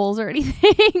stables or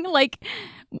anything? Like,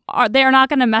 they're not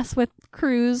going to mess with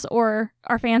cruise or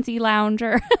our fancy lounge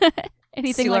or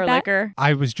anything Steal like our that? liquor.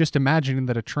 I was just imagining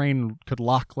that a train could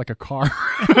lock like a car.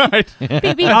 Beep,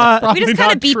 beep. We just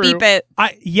kind of beep it.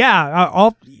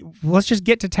 Let's just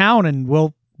get to town and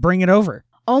we'll bring it over.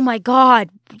 Oh my God.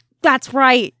 That's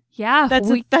right. Yeah,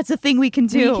 That's a thing we can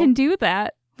do. We can do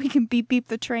that. We can beep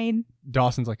the train.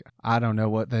 Dawson's like, I don't know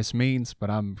what this means, but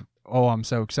I'm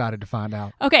so excited to find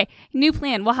out. Okay, new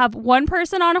plan. We'll have one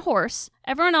person on a horse.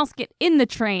 Everyone else get in the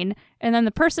train, and then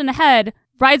the person ahead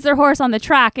rides their horse on the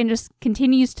track and just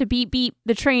continues to beep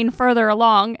the train further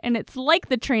along. And it's like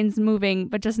the train's moving,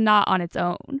 but just not on its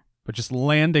own. But just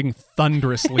landing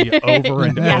thunderously over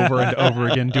and over and over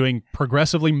again, doing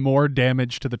progressively more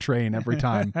damage to the train every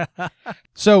time.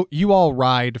 So you all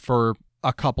ride for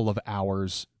a couple of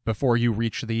hours before you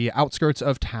reach the outskirts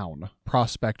of town,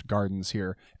 Prospect Gardens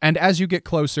here. And as you get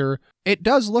closer, it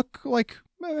does look like,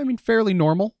 fairly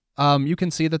normal. You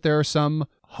can see that there are some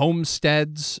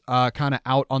homesteads kind of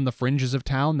out on the fringes of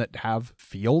town that have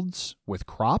fields with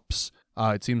crops.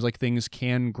 It seems like things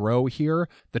can grow here.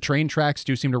 The train tracks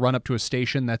do seem to run up to a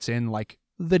station that's in like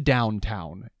the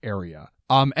downtown area.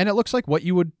 And it looks like what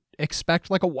you would expect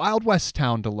like a Wild West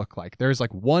town to look like. There's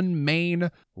like one main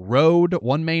road,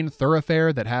 one main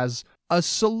thoroughfare that has a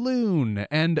saloon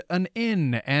and an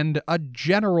inn and a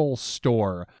general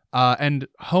store. And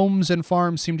homes and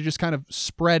farms seem to just kind of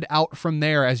spread out from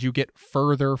there as you get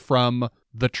further from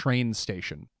the train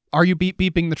station. Are you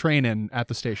beeping the train in at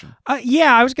the station?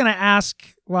 Yeah, I was going to ask,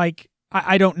 like,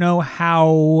 I don't know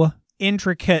how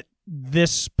intricate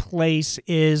this place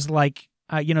is. Like,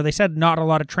 they said not a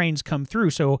lot of trains come through,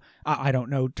 so I don't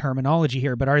know terminology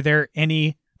here, but are there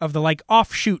any of the, like,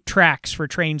 offshoot tracks for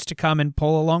trains to come and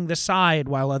pull along the side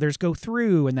while others go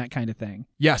through and that kind of thing?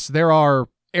 Yes, there are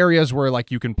areas where, like,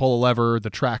 you can pull a lever, the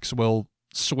tracks will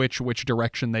switch which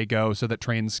direction they go so that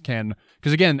trains can,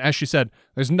 because again, as she said,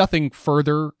 there's nothing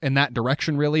further in that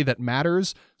direction really that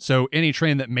matters. So any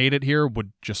train that made it here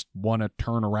would just want to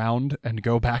turn around and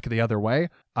go back the other way.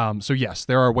 So yes,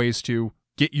 there are ways to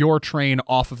get your train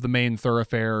off of the main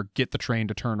thoroughfare, get the train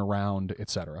to turn around,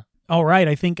 etc. All right,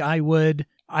 I think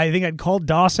I'd call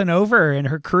Dawson over and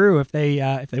her crew if they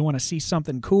want to see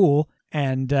something cool,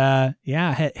 and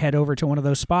head over to one of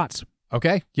those spots.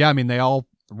 Okay. Yeah, I mean, they all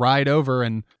ride over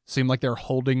and seem like they're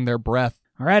holding their breath.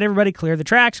 All right, everybody, clear the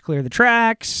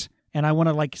tracks. And I want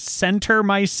to center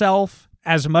myself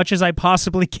as much as I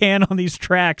possibly can on these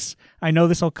tracks. I know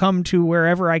this will come to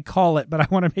wherever I call it, but I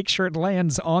want to make sure it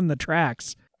lands on the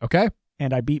tracks. Okay.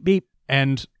 And I beep.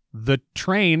 And the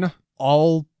train,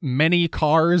 all many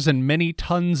cars and many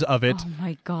tons of it, Oh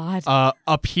my God.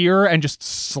 appear and just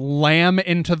slam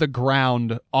into the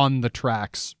ground on the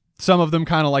tracks. Some of them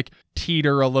kind of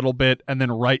teeter a little bit and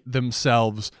then right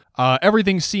themselves.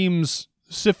 Everything seems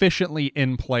sufficiently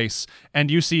in place,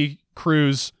 and you see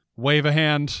Cruz wave a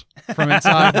hand from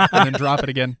inside and then drop it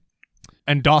again.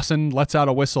 And Dawson lets out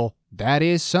a whistle. That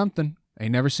is something.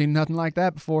 Ain't never seen nothing like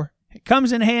that before. It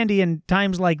comes in handy in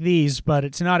times like these, but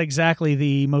it's not exactly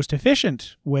the most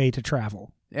efficient way to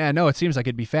travel. Yeah, no, it seems like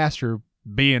it'd be faster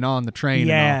being on the train.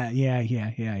 Yeah.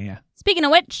 Speaking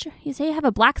of which, you say you have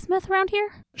a blacksmith around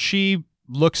here? She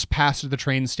looks past the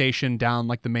train station down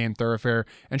the main thoroughfare,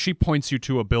 and she points you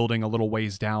to a building a little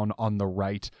ways down on the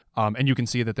right. And you can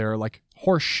see that there are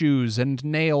horseshoes and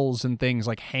nails and things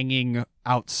hanging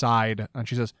outside. And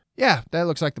she says, yeah, that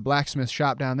looks like the blacksmith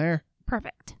shop down there.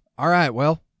 Perfect. All right,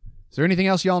 well, is there anything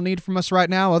else y'all need from us right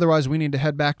now? Otherwise, we need to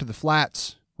head back to the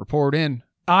flats. Report in.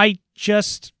 I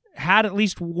just had at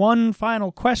least one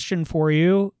final question for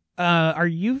you. Are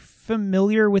you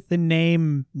familiar with the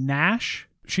name Nash?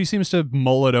 She seems to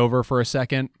mull it over for a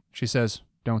second. She says,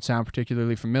 don't sound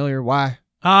particularly familiar. Why?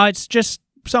 It's just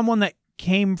someone that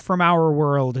came from our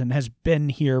world and has been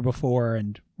here before,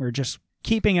 and we're just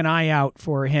keeping an eye out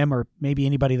for him or maybe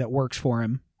anybody that works for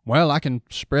him. Well, I can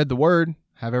spread the word.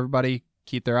 Have everybody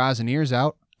keep their eyes and ears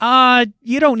out.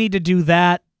 You don't need to do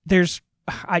that.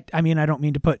 I don't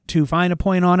mean to put too fine a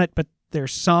point on it, but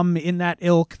there's some in that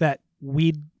ilk that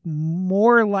we'd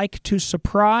more like to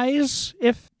surprise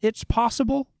if it's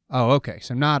possible. Oh, okay.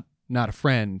 So not a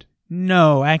friend.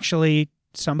 No, actually,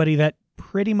 somebody that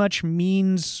pretty much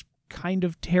means kind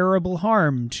of terrible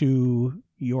harm to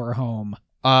your home.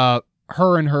 Her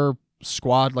and her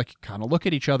squad kind of look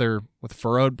at each other with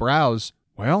furrowed brows.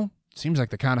 Well, seems like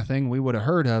the kind of thing we would have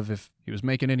heard of if he was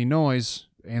making any noise,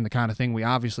 and the kind of thing we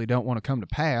obviously don't want to come to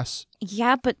pass.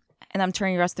 Yeah, but, and I'm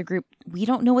turning the rest of the group, we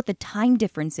don't know what the time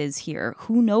difference is here.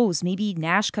 Who knows? Maybe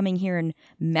Nash coming here and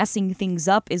messing things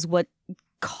up is what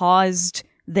caused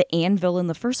the anvil in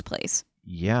the first place.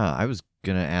 Yeah, I was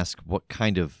going to ask what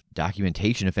kind of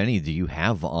documentation, if any, do you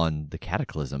have on the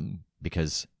cataclysm?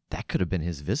 Because that could have been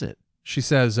his visit. She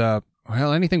says,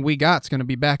 well, anything we got's going to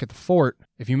be back at the fort.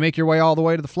 If you make your way all the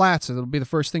way to the flats, it'll be the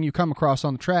first thing you come across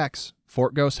on the tracks.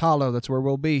 Fort Ghost Hollow, that's where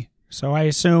we'll be. So I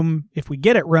assume if we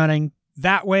get it running,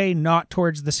 that way, not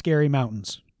towards the Scary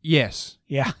Mountains. Yes.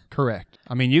 Yeah. Correct.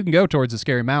 I mean, you can go towards the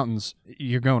Scary Mountains.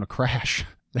 You're going to crash.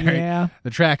 Yeah. The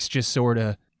tracks just sort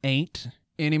of ain't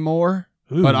anymore.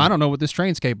 Ooh. But I don't know what this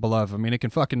train's capable of. I mean, it can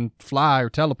fucking fly or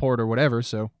teleport or whatever,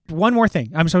 so. One more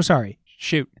thing. I'm so sorry.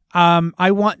 Shoot.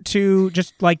 I want to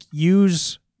just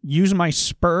use my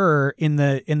spur in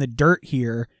the dirt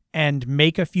here and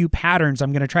make a few patterns.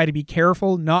 I'm going to try to be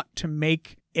careful not to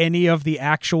make any of the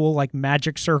actual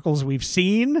magic circles we've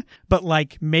seen, but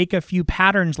make a few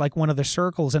patterns like one of the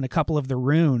circles and a couple of the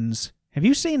runes. Have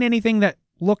you seen anything that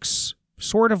looks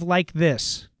sort of like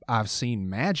this? I've seen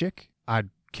magic. I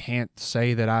can't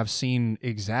say that I've seen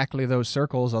exactly those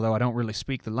circles, although I don't really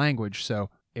speak the language, so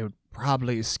it would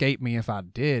probably escape me if I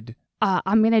did.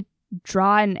 I'm going to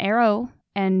draw an arrow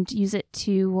and use it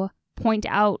to point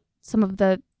out some of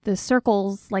the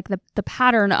circles, the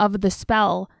pattern of the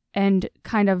spell, and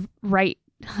kind of write,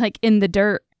 in the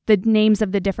dirt, the names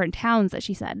of the different towns that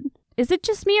she said. Is it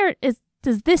just me, or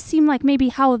does this seem like maybe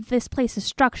how this place is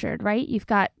structured, right? You've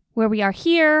got where we are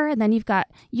here, and then you've got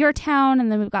your town, and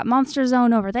then we've got Monster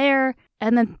Zone over there,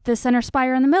 and then the center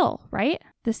spire in the middle, right?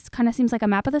 This kind of seems like a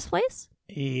map of this place?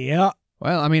 Yeah.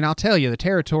 Well, I mean, I'll tell you, the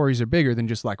territories are bigger than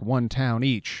just one town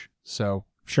each, so.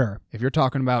 Sure. If you're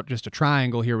talking about just a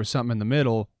triangle here with something in the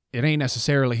middle, it ain't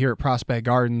necessarily here at Prospect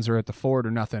Gardens or at the fort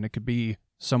or nothing. It could be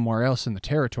somewhere else in the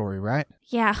territory, right?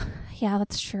 Yeah,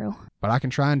 that's true. But I can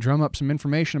try and drum up some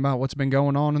information about what's been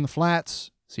going on in the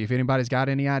flats. See if anybody's got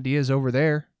any ideas over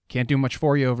there. Can't do much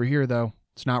for you over here, though.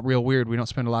 It's not real weird. We don't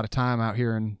spend a lot of time out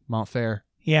here in Montfair.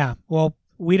 Yeah, well,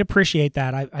 we'd appreciate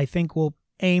that. I think we'll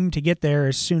aim to get there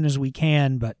as soon as we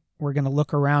can, but we're going to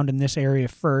look around in this area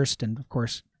first and, of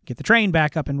course, get the train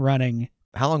back up and running.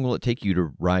 How long will it take you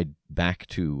to ride back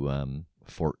to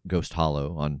Fort Ghost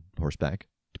Hollow on horseback?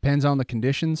 Depends on the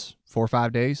conditions. 4 or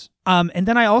 5 days. And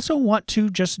then I also want to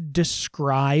just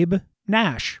describe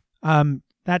Nash.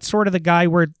 That's sort of the guy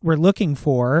we're looking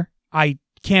for. I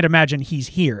can't imagine he's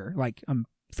here. Like, I'm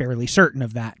fairly certain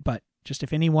of that. But just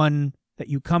if anyone that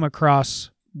you come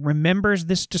across remembers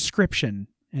this description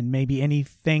and maybe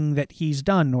anything that he's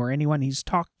done or anyone he's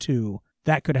talked to,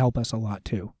 that could help us a lot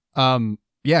too.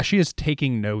 Yeah, she is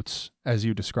taking notes as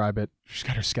you describe it. She's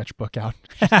got her sketchbook out.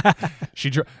 She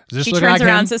turns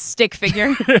around to stick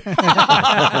figure.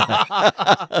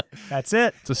 That's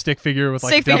it. It's a stick figure with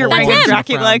like stick figure devil wearing a horns in the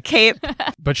Dracula front. cape.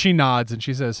 But she nods and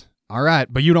she says, "All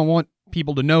right, but you don't want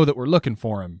people to know that we're looking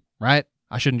for him, right?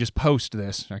 I shouldn't just post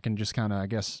this. I can just kind of, I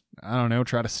guess, I don't know,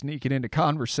 try to sneak it into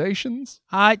conversations.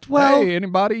 Well, Hey,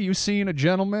 anybody, you seen a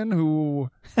gentleman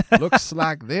who looks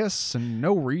like this and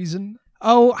no reason?"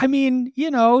 Oh, I mean,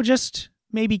 just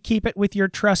maybe keep it with your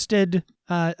trusted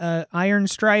iron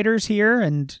striders here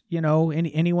and,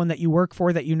 anyone that you work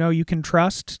for that you can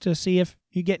trust to see if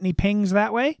you get any pings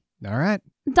that way. All right.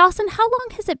 Dawson, how long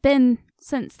has it been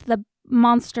since the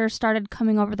monster started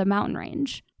coming over the mountain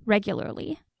range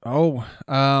regularly? Oh,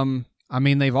 I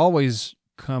mean, they've always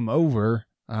come over.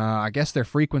 I guess their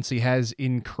frequency has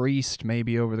increased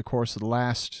maybe over the course of the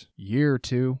last year or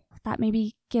two. That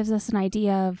maybe gives us an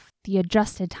idea of the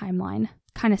adjusted timeline.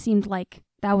 Kind of seemed like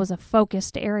that was a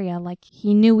focused area, like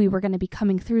he knew we were going to be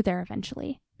coming through there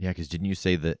eventually. Yeah, because didn't you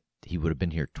say that he would have been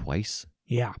here twice?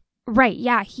 Yeah. Right,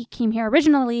 yeah, he came here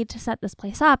originally to set this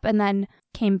place up and then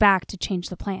came back to change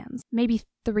the plans. Maybe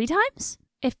 3 times?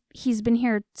 If he's been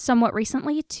here somewhat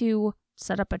recently to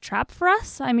set up a trap for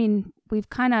us? I mean,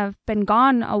 we've kind of been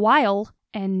gone a while,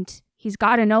 and he's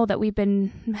got to know that we've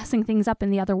been messing things up in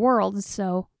the other worlds,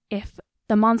 so if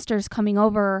the monster's coming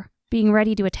over, being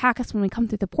ready to attack us when we come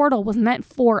through the portal was meant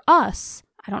for us,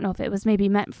 I don't know if it was maybe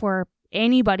meant for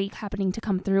anybody happening to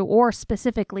come through or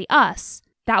specifically us,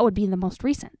 that would be the most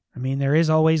recent. I mean, there is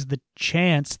always the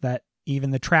chance that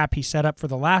even the trap he set up for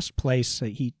the last place,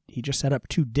 he just set up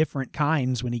 2 different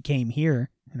kinds when he came here.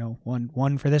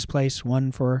 One for this place,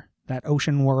 one for that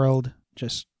ocean world,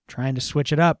 just trying to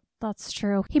switch it up. That's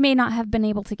true. He may not have been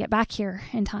able to get back here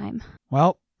in time.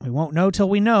 Well, we won't know till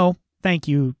we know. Thank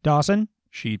you, Dawson.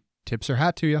 She tips her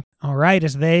hat to you. All right,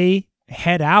 as they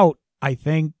head out, I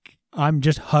think I'm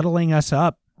just huddling us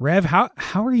up. Rev, how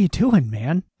are you doing,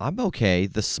 man? I'm okay.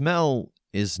 The smell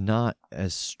is not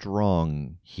as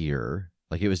strong here.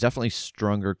 Like, it was definitely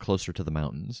stronger closer to the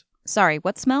mountains. Sorry,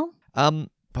 what smell?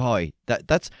 Boy,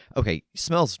 that's okay.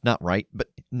 Smell's not right, but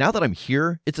now that I'm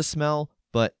here, it's a smell.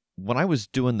 But when I was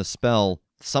doing the spell,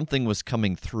 something was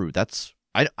coming through.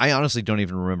 I honestly don't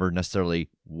even remember necessarily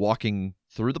walking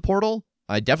through the portal.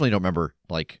 I definitely don't remember,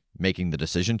 making the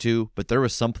decision to, but there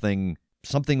was something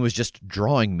was just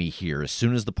drawing me here. As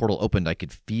soon as the portal opened, I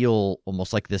could feel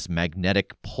almost like this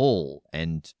magnetic pull.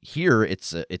 And here,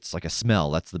 it's like a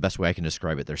smell. That's the best way I can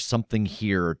describe it. There's something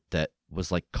here that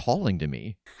was calling to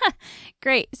me.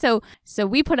 Great. So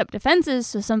we put up defenses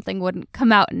so something wouldn't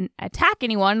come out and attack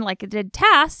anyone like it did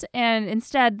Tass, and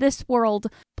instead this world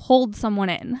pulled someone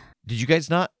in. Did you guys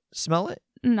not smell it?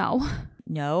 No.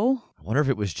 No. I wonder if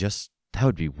it was just, that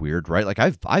would be weird, right?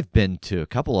 I've been to a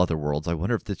couple other worlds. I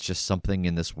wonder if it's just something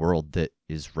in this world that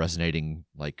is resonating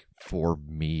for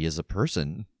me as a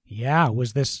person. Yeah,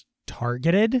 was this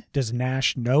targeted? Does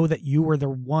Nash know that you were the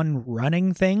one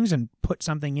running things and put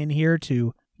something in here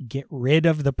to get rid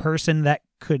of the person that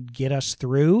could get us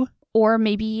through? Or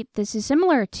maybe this is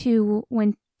similar to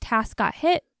when Tass got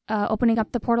hit, opening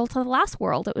up the portal to the last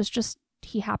world. It was just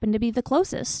he happened to be the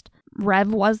closest.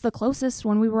 Rev was the closest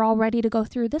when we were all ready to go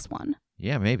through this one.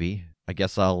 Yeah, maybe. I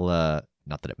guess I'll,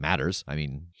 not that it matters. I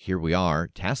mean, here we are.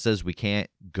 Tass says we can't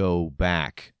go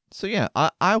back. So yeah,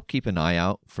 I'll keep an eye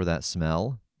out for that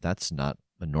smell. That's not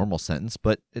a normal sentence,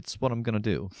 but it's what I'm going to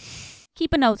do.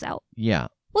 Keep a nose out. Yeah.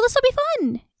 Well, this will be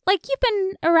fun. You've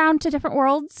been around to different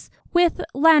worlds with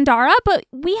Landara, but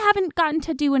we haven't gotten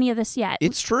to do any of this yet.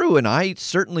 It's true, and I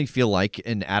certainly feel like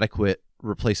an adequate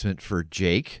replacement for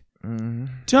Jake.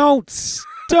 Don't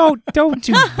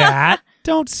do that.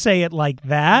 Don't say it like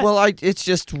that. Well, it's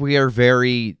just we are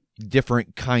very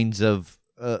different kinds of,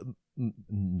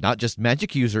 not just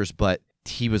magic users, but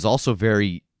he was also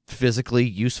very physically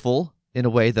useful in a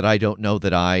way that I don't know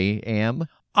that I am.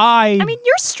 I mean,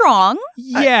 you're strong.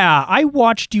 Yeah, I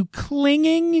watched you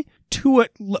clinging to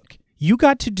it. Look, you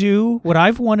got to do what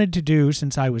I've wanted to do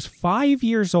since I was 5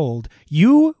 years old.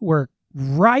 You were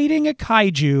riding a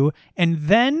kaiju, and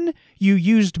then you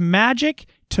used magic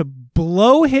to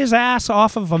blow his ass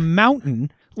off of a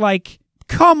mountain. Like,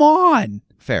 come on.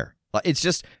 Fair.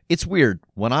 It's weird.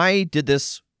 When I did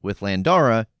this with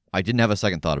Landara, I didn't have a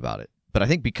second thought about it. But I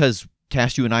think because,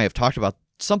 Tash, you and I have talked about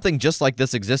something just like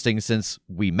this existing since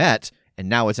we met, and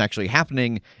now it's actually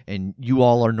happening, and you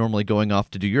all are normally going off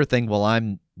to do your thing while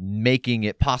I'm making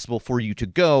it possible for you to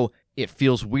go, it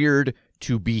feels weird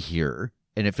to be here.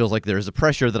 And it feels like there's a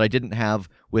pressure that I didn't have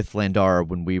with Landara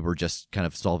when we were just kind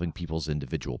of solving people's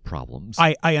individual problems.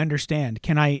 I understand.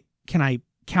 Can I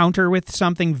counter with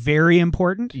something very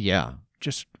important? Yeah.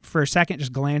 Just for a second,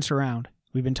 just glance around.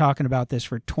 We've been talking about this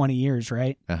for 20 years,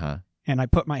 right? Uh-huh. And I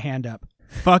put my hand up.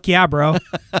 Fuck yeah, bro.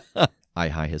 I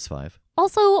high his five.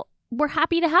 Also, we're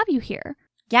happy to have you here.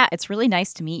 Yeah, it's really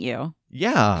nice to meet you.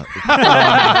 Yeah.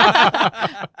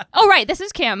 Oh, right. This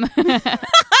is Kim.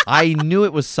 I knew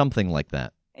it was something like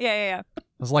that. Yeah. I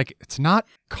was like, it's not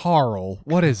Carl.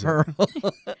 What is it?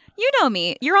 You know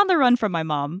me. You're on the run from my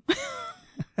mom.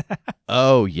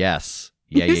 Oh, yes.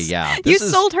 Yeah. You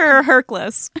sold her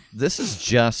Hercules. This is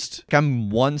just, I'm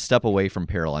one step away from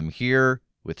peril. I'm here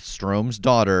with Strome's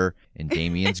daughter and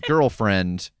Damien's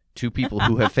girlfriend, two people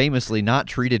who have famously not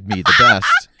treated me the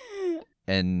best.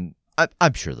 And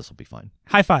I'm sure this will be fine.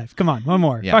 High five. Come on, one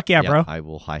more. Fuck yeah, bro. I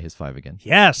will high his five again.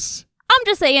 Yes. I'm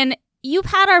just saying, you've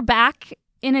had our back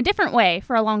in a different way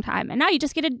for a long time, and now you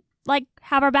just get to, like,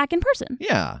 have our back in person.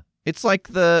 Yeah. It's like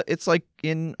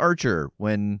in Archer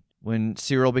when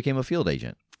Cyril became a field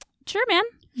agent. Sure, man.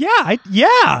 Yeah.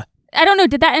 Yeah. I don't know.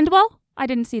 Did that end well? I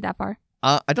didn't see that far.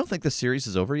 I don't think the series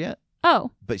is over yet.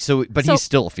 Oh. But he's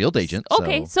still a field agent.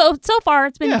 Okay. So far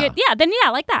it's been good. Yeah. Then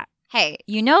like that. Hey,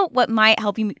 you know what might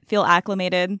help you feel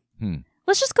acclimated?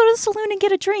 Let's just go to the saloon and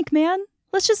get a drink, man.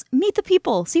 Let's just meet the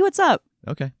people, see what's up.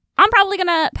 Okay. I'm probably going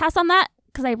to pass on that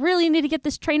because I really need to get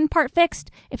this train part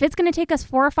fixed. If it's going to take us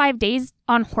 4 or 5 days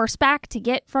on horseback to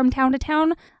get from town to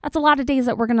town, that's a lot of days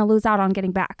that we're going to lose out on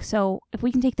getting back. So if we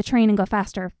can take the train and go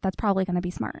faster, that's probably going to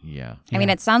be smart. Yeah. I mean,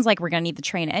 it sounds like we're going to need the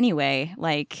train anyway.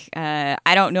 Like,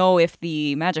 I don't know if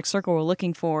the magic circle we're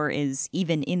looking for is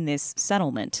even in this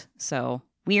settlement. So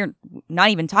we're not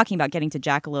even talking about getting to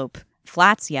Jackalope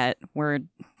Flats yet. We're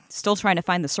still trying to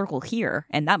find the circle here,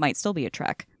 and that might still be a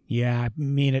trek. Yeah, I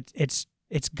mean, it's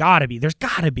gotta be. There's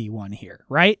gotta be one here,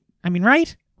 right? I mean,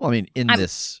 right? Well, I mean, in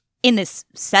this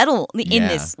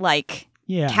like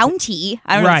Yeah. county.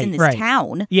 I don't know if it's in this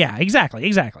town. Yeah,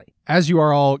 exactly. As you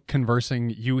are all conversing,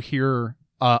 you hear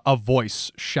a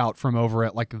voice shout from over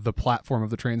at like the platform of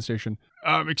the train station.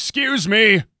 Excuse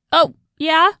me. Oh,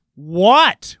 yeah?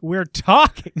 What? We're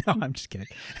talking. No, I'm just kidding.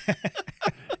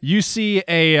 You see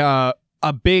a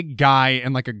big guy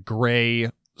in like a gray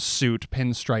suit,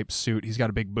 pinstripe suit. He's got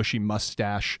a big bushy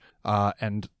mustache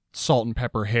and salt and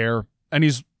pepper hair, and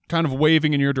he's kind of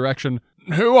waving in your direction.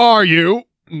 Who are you?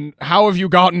 How have you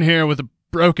gotten here with a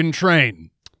broken train?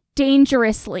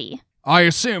 Dangerously. I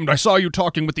assumed. I saw you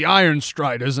talking with the Iron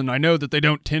Striders, and I know that they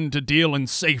don't tend to deal in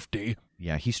safety.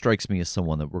 Yeah, he strikes me as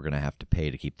someone that we're going to have to pay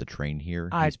to keep the train here.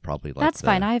 He's probably like That's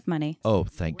fine. I have money. Oh,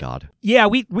 thank God. Yeah,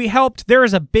 we helped. There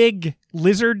was a big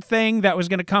lizard thing that was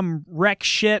going to come wreck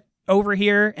shit over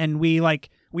here, and we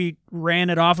ran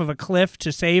it off of a cliff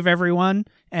to save everyone.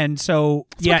 And so,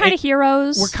 We're kind of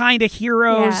heroes. We're kind of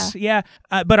heroes. Yeah.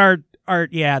 But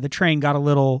the train got a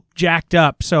little jacked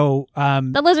up. So,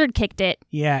 the lizard kicked it.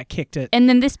 Yeah, it kicked it. And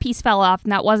then this piece fell off,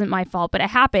 and that wasn't my fault, but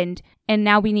it happened, and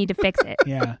now we need to fix it.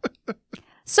 Yeah.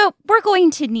 So we're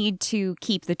going to need to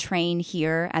keep the train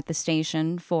here at the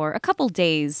station for a couple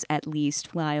days at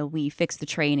least while we fix the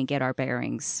train and get our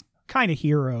bearings. Kind of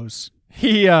heroes.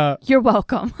 You're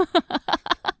welcome.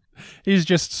 He's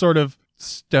just sort of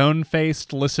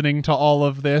stone-faced listening to all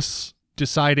of this,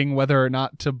 deciding whether or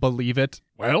not to believe it.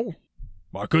 Well,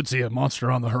 I could see a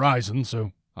monster on the horizon,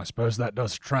 so I suppose that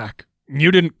does track.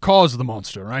 You didn't cause the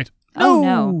monster, right?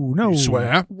 Oh, no. You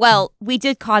swear? Well, we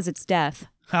did cause its death.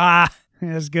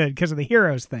 That's good because of the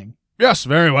heroes thing. Yes,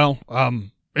 very well.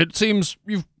 It seems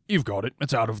you've got it.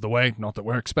 It's out of the way. Not that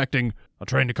we're expecting a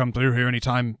train to come through here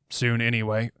anytime soon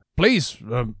anyway. Please,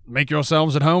 make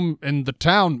yourselves at home in the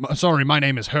town. Sorry, my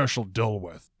name is Herschel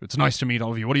Dulworth. It's nice to meet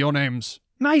all of you. What are your names?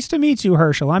 Nice to meet you,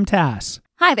 Herschel. I'm Tass.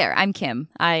 Hi there, I'm Kim.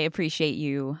 I appreciate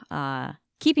you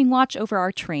keeping watch over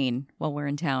our train while we're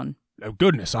in town. Oh,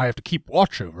 goodness, I have to keep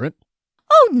watch over it.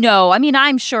 Oh, no. I mean,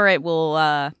 I'm sure it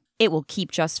will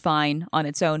keep just fine on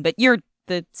its own, but you're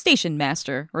the station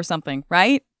master or something,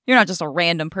 right? You're not just a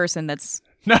random person that's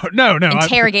No.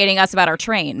 interrogating us about our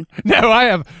train. No,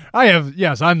 I have,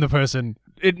 yes, I'm the person.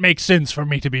 It makes sense for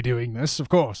me to be doing this, of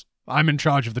course. I'm in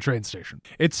charge of the train station.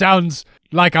 It sounds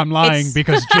like I'm lying It's-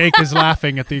 because Jake is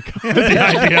laughing at the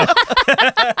idea.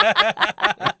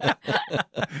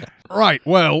 Right,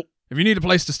 well, if you need a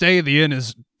place to stay, the inn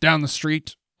is down the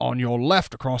street on your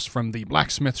left across from the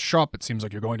blacksmith shop. It seems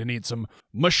like you're going to need some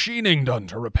machining done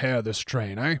to repair this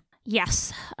train, eh?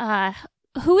 Yes.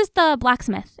 Who is the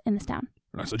blacksmith in this town?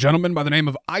 That's a gentleman by the name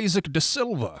of Isaac De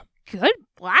Silva. Good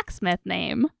blacksmith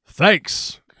name.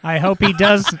 Thanks. I hope he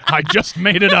does. I just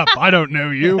made it up. I don't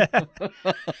know you.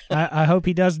 I hope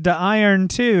he does the iron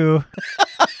too.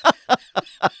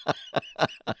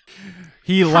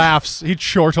 He laughs. He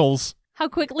chortles. How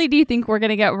quickly do you think we're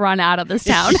going to get run out of this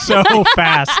town? So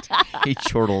fast. He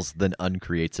chortles, then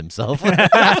uncreates himself.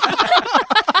 I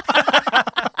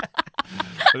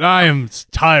am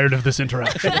tired of this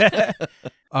interaction.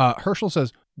 Herschel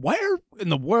says, "Where in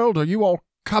the world are you all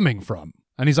coming from?"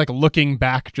 And he's like looking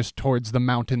back just towards the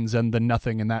mountains and the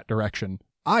nothing in that direction.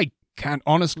 I can't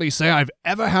honestly say I've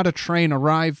ever had a train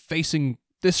arrive facing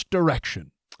this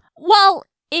direction. Well,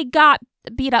 it got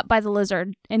beat up by the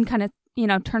lizard and kind of,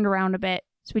 turned around a bit.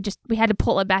 So we had to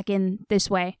pull it back in this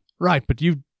way. Right, but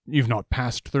you've not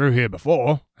passed through here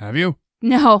before, have you?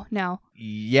 No.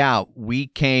 Yeah, we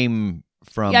came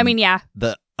from Yeah.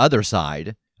 the other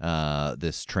side.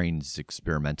 This train's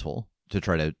experimental to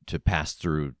try to pass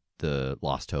through the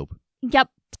Lost Hope. Yep.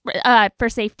 For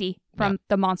safety from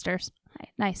the monsters.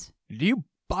 Nice. You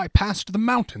bypassed the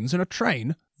mountains in a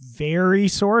train? Very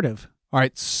sort of. All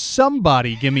right,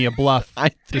 somebody give me a bluff I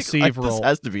think deceive roll. this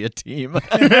has to be a team.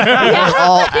 We're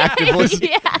all actively.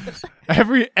 Yes.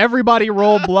 Everybody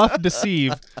roll bluff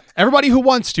deceive. Everybody who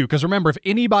wants to, because remember, if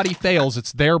anybody fails,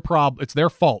 it's their it's their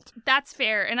fault. That's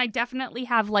fair. And I definitely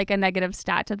have like a negative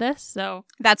stat to this. So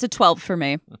That's a 12 for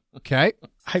me. Okay.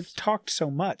 I've talked so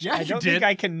much. Yeah, I you don't did. think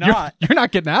I cannot. You're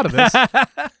not getting out of this.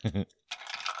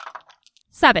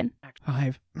 7.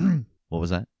 5. What was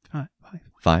that? 5.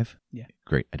 5? Yeah.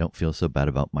 Great. I don't feel so bad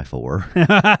about my 4.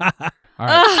 All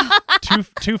right.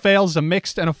 two fails, a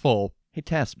mixed, and a full. Hey,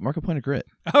 Tess, mark a point of grit.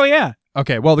 Oh, yeah.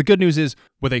 Okay, well, the good news is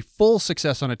with a full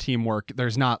success on a teamwork,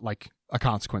 there's not like a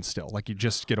consequence still. Like you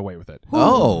just get away with it.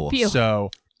 Oh. Phew.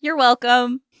 So, You're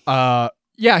welcome.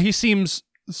 yeah, he seems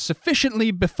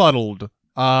sufficiently befuddled,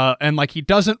 and like he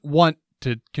doesn't want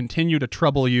to continue to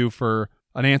trouble you for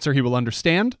an answer he will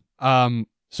understand.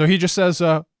 So he just says,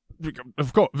 of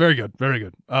course, very good, very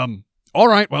good. All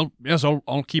right, well, yes,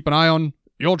 I'll keep an eye on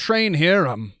your train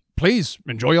here. Please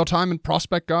enjoy your time in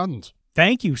Prospect Gardens.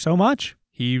 Thank you so much.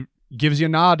 He gives you a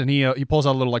nod, and he pulls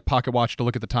out a little like pocket watch to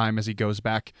look at the time as he goes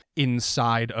back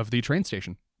inside of the train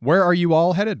station. Where are you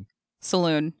all headed?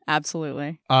 Saloon,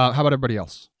 absolutely. How about everybody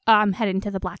else? I'm heading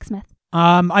to the blacksmith.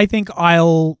 I think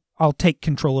I'll take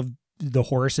control of the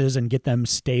horses and get them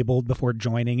stabled before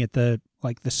joining at the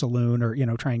saloon,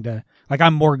 or trying to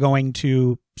I'm more going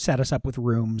to set us up with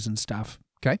rooms and stuff.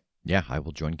 Okay. Yeah, I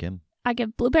will join Kim. I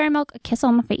give Blueberry Milk a kiss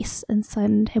on the face and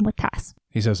send him with Cass.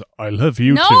 He says, "I love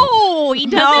you too." No, he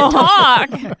doesn't talk.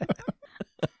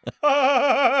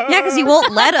 Yeah, because you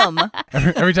won't let him.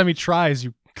 Every time he tries,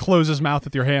 you close his mouth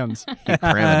with your hands. You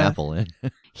cram an apple in.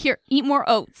 Here, eat more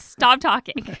oats. Stop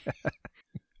talking.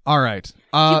 All right.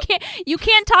 You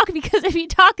can't talk, because if you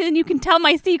talk, then you can tell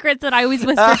my secrets that I always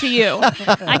whisper to you.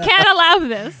 I can't allow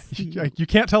this. You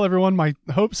can't tell everyone my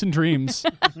hopes and dreams.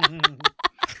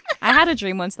 I had a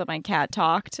dream once that my cat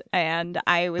talked, and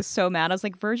I was so mad. I was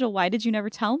like, Virgil, why did you never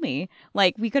tell me?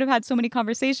 Like, we could have had so many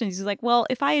conversations. He's like, well,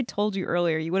 if I had told you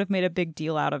earlier, you would have made a big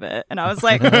deal out of it. And I was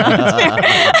like, that's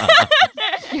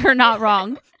fair. You're not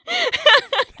wrong.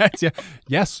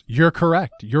 Yes, you're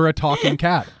correct. You're a talking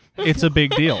cat. It's a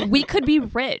big deal. We could be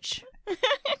rich.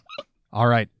 All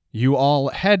right. You all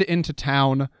head into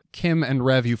town. Kim and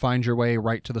Rev, you find your way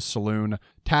right to the saloon.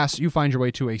 Tass, you find your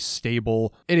way to a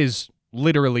stable. It is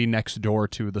literally next door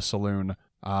to the saloon,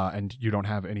 and you don't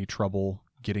have any trouble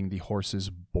getting the horses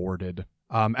boarded.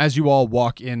 As you all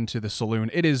walk into the saloon,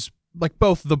 it is like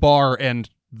both the bar and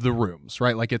the rooms,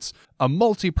 right? Like it's a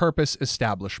multi-purpose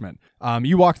establishment.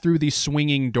 You walk through these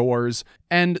swinging doors,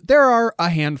 and there are a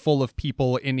handful of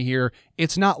people in here.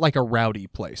 It's not like a rowdy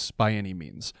place by any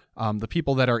means. The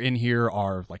people that are in here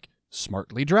are like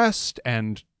smartly dressed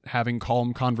and having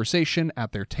calm conversation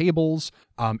at their tables.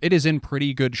 It is in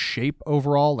pretty good shape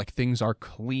overall. Like things are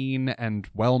clean and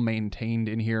well maintained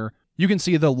in here. You can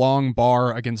see the long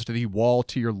bar against the wall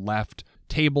to your left,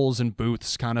 tables and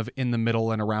booths kind of in the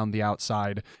middle and around the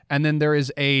outside. And then there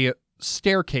is a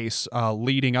staircase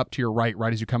leading up to your right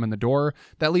as you come in the door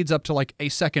that leads up to like a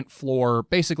second floor,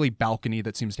 basically balcony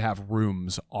that seems to have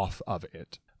rooms off of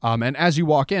it. And as you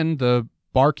walk in, the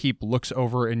barkeep looks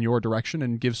over in your direction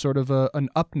and gives sort of an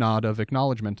up nod of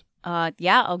acknowledgement.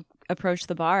 Yeah, I'll approach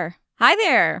the bar. Hi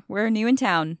there. We're new in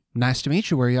town. Nice to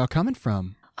meet you. Where are y'all coming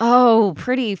from? Oh,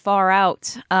 pretty far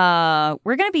out.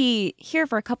 We're gonna be here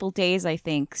for a couple days, I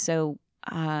think. So,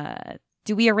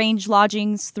 do we arrange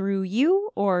lodgings through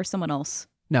you or someone else?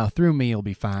 No, through me you'll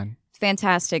be fine.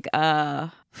 Fantastic.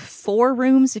 4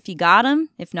 rooms if you got them.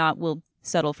 If not, we'll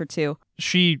settle for 2.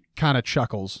 She kind of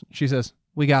chuckles. She says,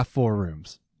 we got 4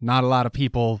 rooms. Not a lot of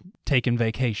people taking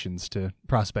vacations to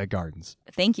Prospect Gardens.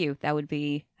 Thank you. That would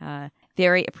be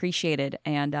very appreciated.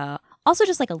 And also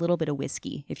just like a little bit of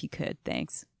whiskey, if you could.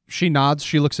 Thanks. She nods.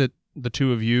 She looks at the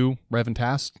two of you, Rev and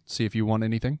Task, see if you want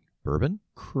anything. Bourbon?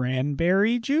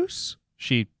 Cranberry juice?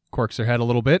 She quirks her head a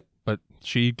little bit, but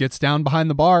she gets down behind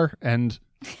the bar and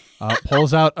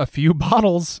pulls out a few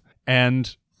bottles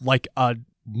and like a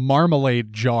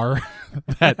marmalade jar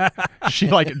that she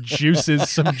like juices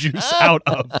some juice out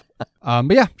of.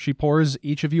 But yeah, she pours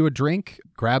each of you a drink,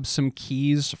 grabs some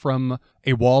keys from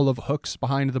a wall of hooks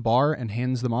behind the bar and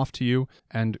hands them off to you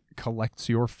and collects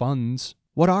your funds.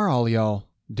 What are all y'all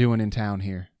doing in town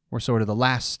here? We're sort of the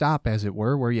last stop, as it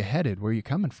were. Where are you headed? Where are you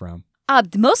coming from?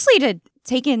 Mostly to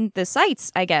take in the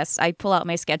sights, I guess. I pull out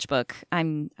my sketchbook.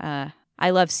 I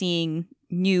love seeing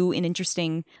new and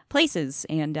interesting places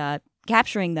and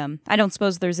capturing them. I don't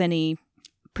suppose there's any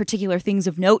particular things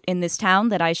of note in this town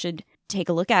that I should take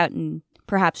a look at and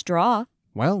perhaps draw.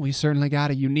 Well, we certainly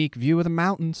got a unique view of the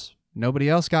mountains. Nobody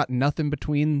else got nothing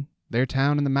between their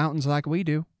town and the mountains like we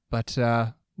do. But,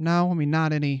 no, I mean,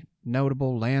 not any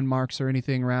notable landmarks or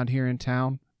anything around here in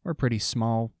town. We're a pretty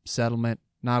small settlement,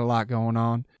 not a lot going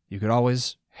on. You could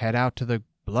always head out to the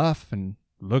bluff and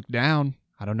look down.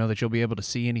 I don't know that you'll be able to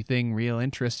see anything real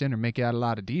interesting or make out a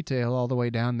lot of detail all the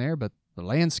way down there, but the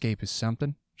landscape is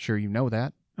something. Sure you know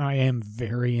that. I am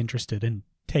very interested in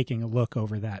taking a look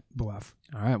over that bluff.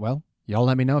 All right, well, y'all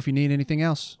let me know if you need anything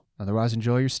else. Otherwise,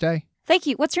 enjoy your stay. Thank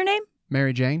you. What's your name?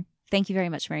 Mary Jane. Thank you very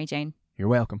much, Mary Jane. You're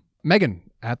welcome. Megan,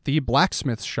 at the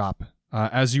blacksmith shop.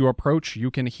 As you approach,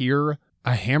 you can hear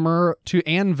a hammer to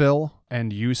anvil,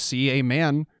 and you see a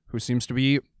man who seems to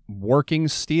be working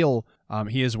steel.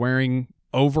 He is wearing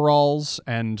overalls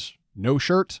and no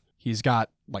shirt. He's got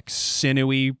like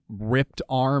sinewy, ripped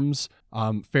arms,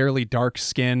 fairly dark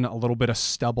skin, a little bit of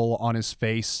stubble on his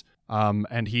face.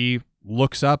 And he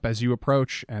looks up as you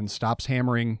approach and stops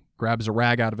hammering, grabs a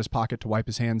rag out of his pocket to wipe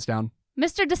his hands down.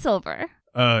 Mr. De Silver.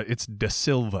 It's De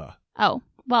Silva. Oh,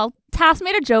 well, Tass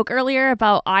made a joke earlier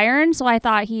about iron, so I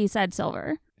thought he said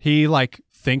silver. He like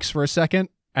thinks for a second,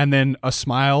 and then a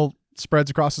smile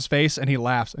spreads across his face, and he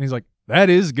laughs, and he's like, that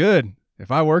is good. If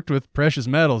I worked with precious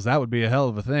metals, that would be a hell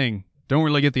of a thing. Don't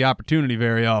really get the opportunity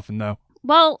very often, though.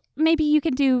 Well, maybe you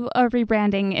could do a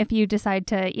rebranding if you decide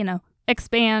to,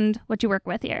 expand what you work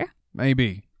with here.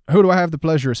 Maybe. Who do I have the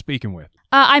pleasure of speaking with?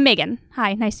 I'm Megan.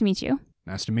 Hi, nice to meet you.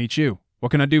 Nice to meet you. What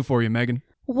can I do for you, Megan?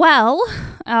 Well,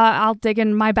 I'll dig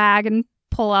in my bag and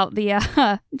pull out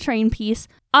the train piece.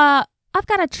 I've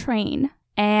got a train,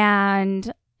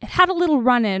 and it had a little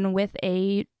run-in with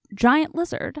a giant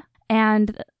lizard,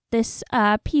 and this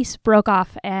piece broke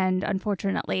off, and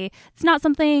unfortunately, it's not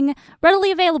something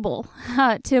readily available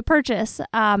to purchase,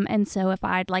 and so if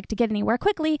I'd like to get anywhere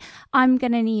quickly, I'm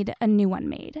going to need a new one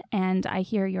made, and I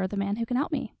hear you're the man who can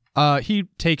help me. He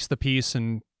takes the piece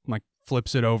and,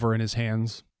 flips it over in his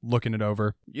hands, looking it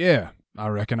over. Yeah, I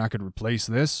reckon I could replace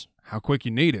this. How quick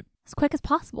you need it? As quick as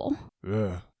possible.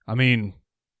 I mean,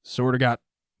 sort of got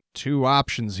 2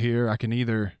 options here. I can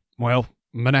either, I'm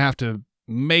going to have to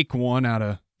make one out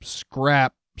of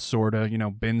scrap, sort of,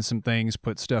 bend some things,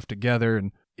 put stuff together,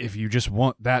 and if you just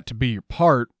want that to be your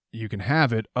part, you can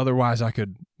have it. Otherwise, I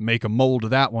could make a mold of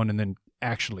that one and then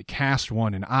actually cast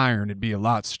one in iron. It'd be a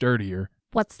lot sturdier.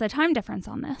 What's the time difference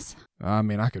on this? I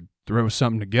mean, I could throw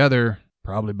something together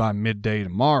probably by midday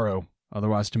tomorrow.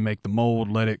 Otherwise, to make the mold,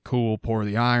 let it cool, pour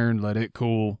the iron, let it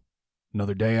cool.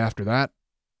 Another day after that.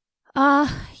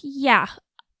 Yeah.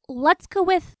 Let's go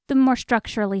with the more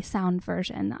structurally sound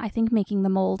version. I think making the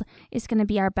mold is going to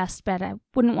be our best bet. I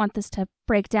wouldn't want this to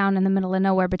break down in the middle of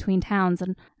nowhere between towns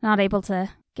and not able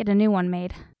to get a new one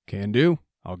made. Can do.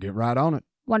 I'll get right on it.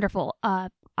 Wonderful.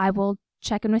 I will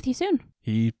check in with you soon.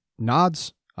 He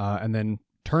nods, and then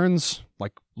turns,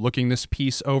 looking this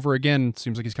piece over again.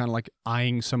 Seems like he's kind of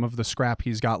eyeing some of the scrap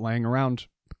he's got laying around.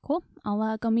 Cool.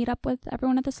 I'll go meet up with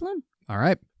everyone at the saloon. All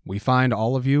right. We find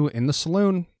all of you in the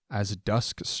saloon as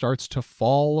dusk starts to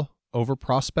fall over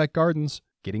Prospect Gardens,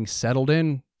 getting settled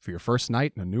in for your first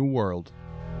night in a new world.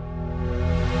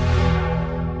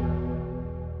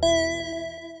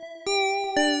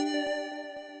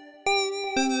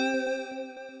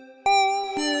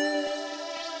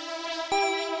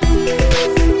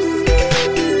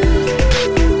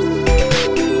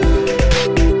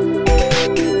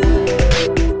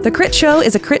 Crit Show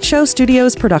is a Crit Show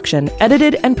Studios production,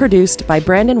 edited and produced by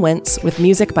Brandon Wentz with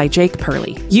music by Jake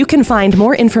Purley. You can find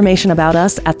more information about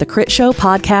us at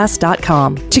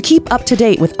thecritshowpodcast.com. To keep up to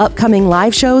date with upcoming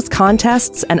live shows,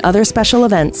 contests, and other special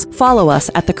events, follow us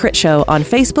at The Crit Show on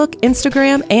Facebook,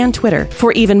 Instagram, and Twitter.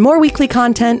 For even more weekly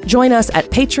content, join us at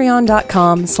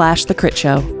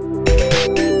patreon.com/thecritshow.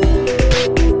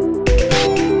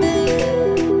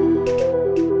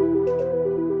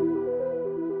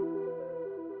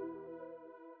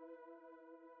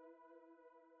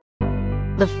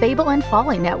 The Fable and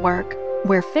Folly Network,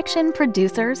 where fiction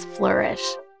producers flourish.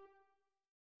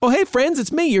 Oh, hey friends,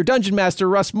 it's me, your Dungeon Master,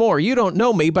 Russ Moore. You don't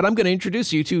know me, but I'm going to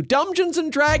introduce you to Dungeons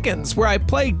 & Dragons, where I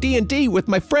play D&D with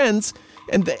my friends,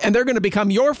 and they're going to become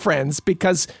your friends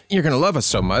because you're going to love us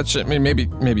so much. I mean, maybe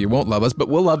you won't love us, but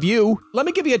we'll love you. Let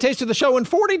me give you a taste of the show in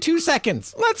 42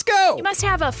 seconds. Let's go! You must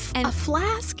have a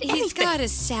flask? He's got a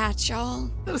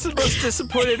satchel. That's the most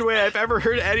disappointed way I've ever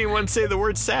heard anyone say the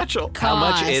word satchel. How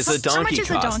much is a donkey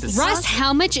cost? Russ,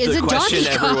 how much is a donkey cost? The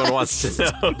question everyone wants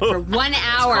to know. For 1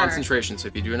 hour. It's concentration, so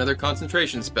if you do another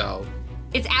concentration spell...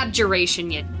 It's abjuration,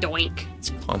 you doink.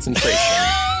 It's concentration.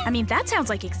 I mean, that sounds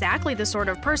like exactly the sort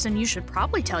of person you should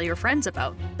probably tell your friends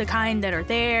about. The kind that are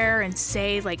there and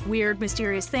say, like, weird,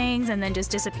 mysterious things and then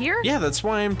just disappear? Yeah, that's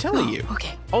why I'm telling you.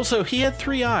 Okay. Also, he had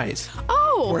 3 eyes.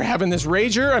 Oh! We're having this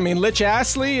rager. I mean, Lich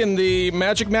Astley and the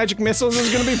Magic Missiles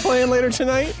is going to be playing later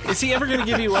tonight. Is he ever going to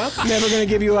give you up? Never going to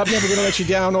give you up, never going to let you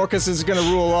down. Orcus is going to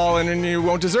rule all and he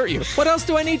won't desert you. What else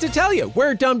do I need to tell you?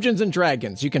 We're Dungeons &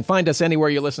 Dragons. You can find us anywhere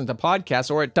you listen to podcasts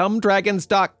or at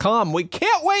dumbdragons.com. We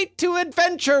can't wait to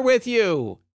adventure with you.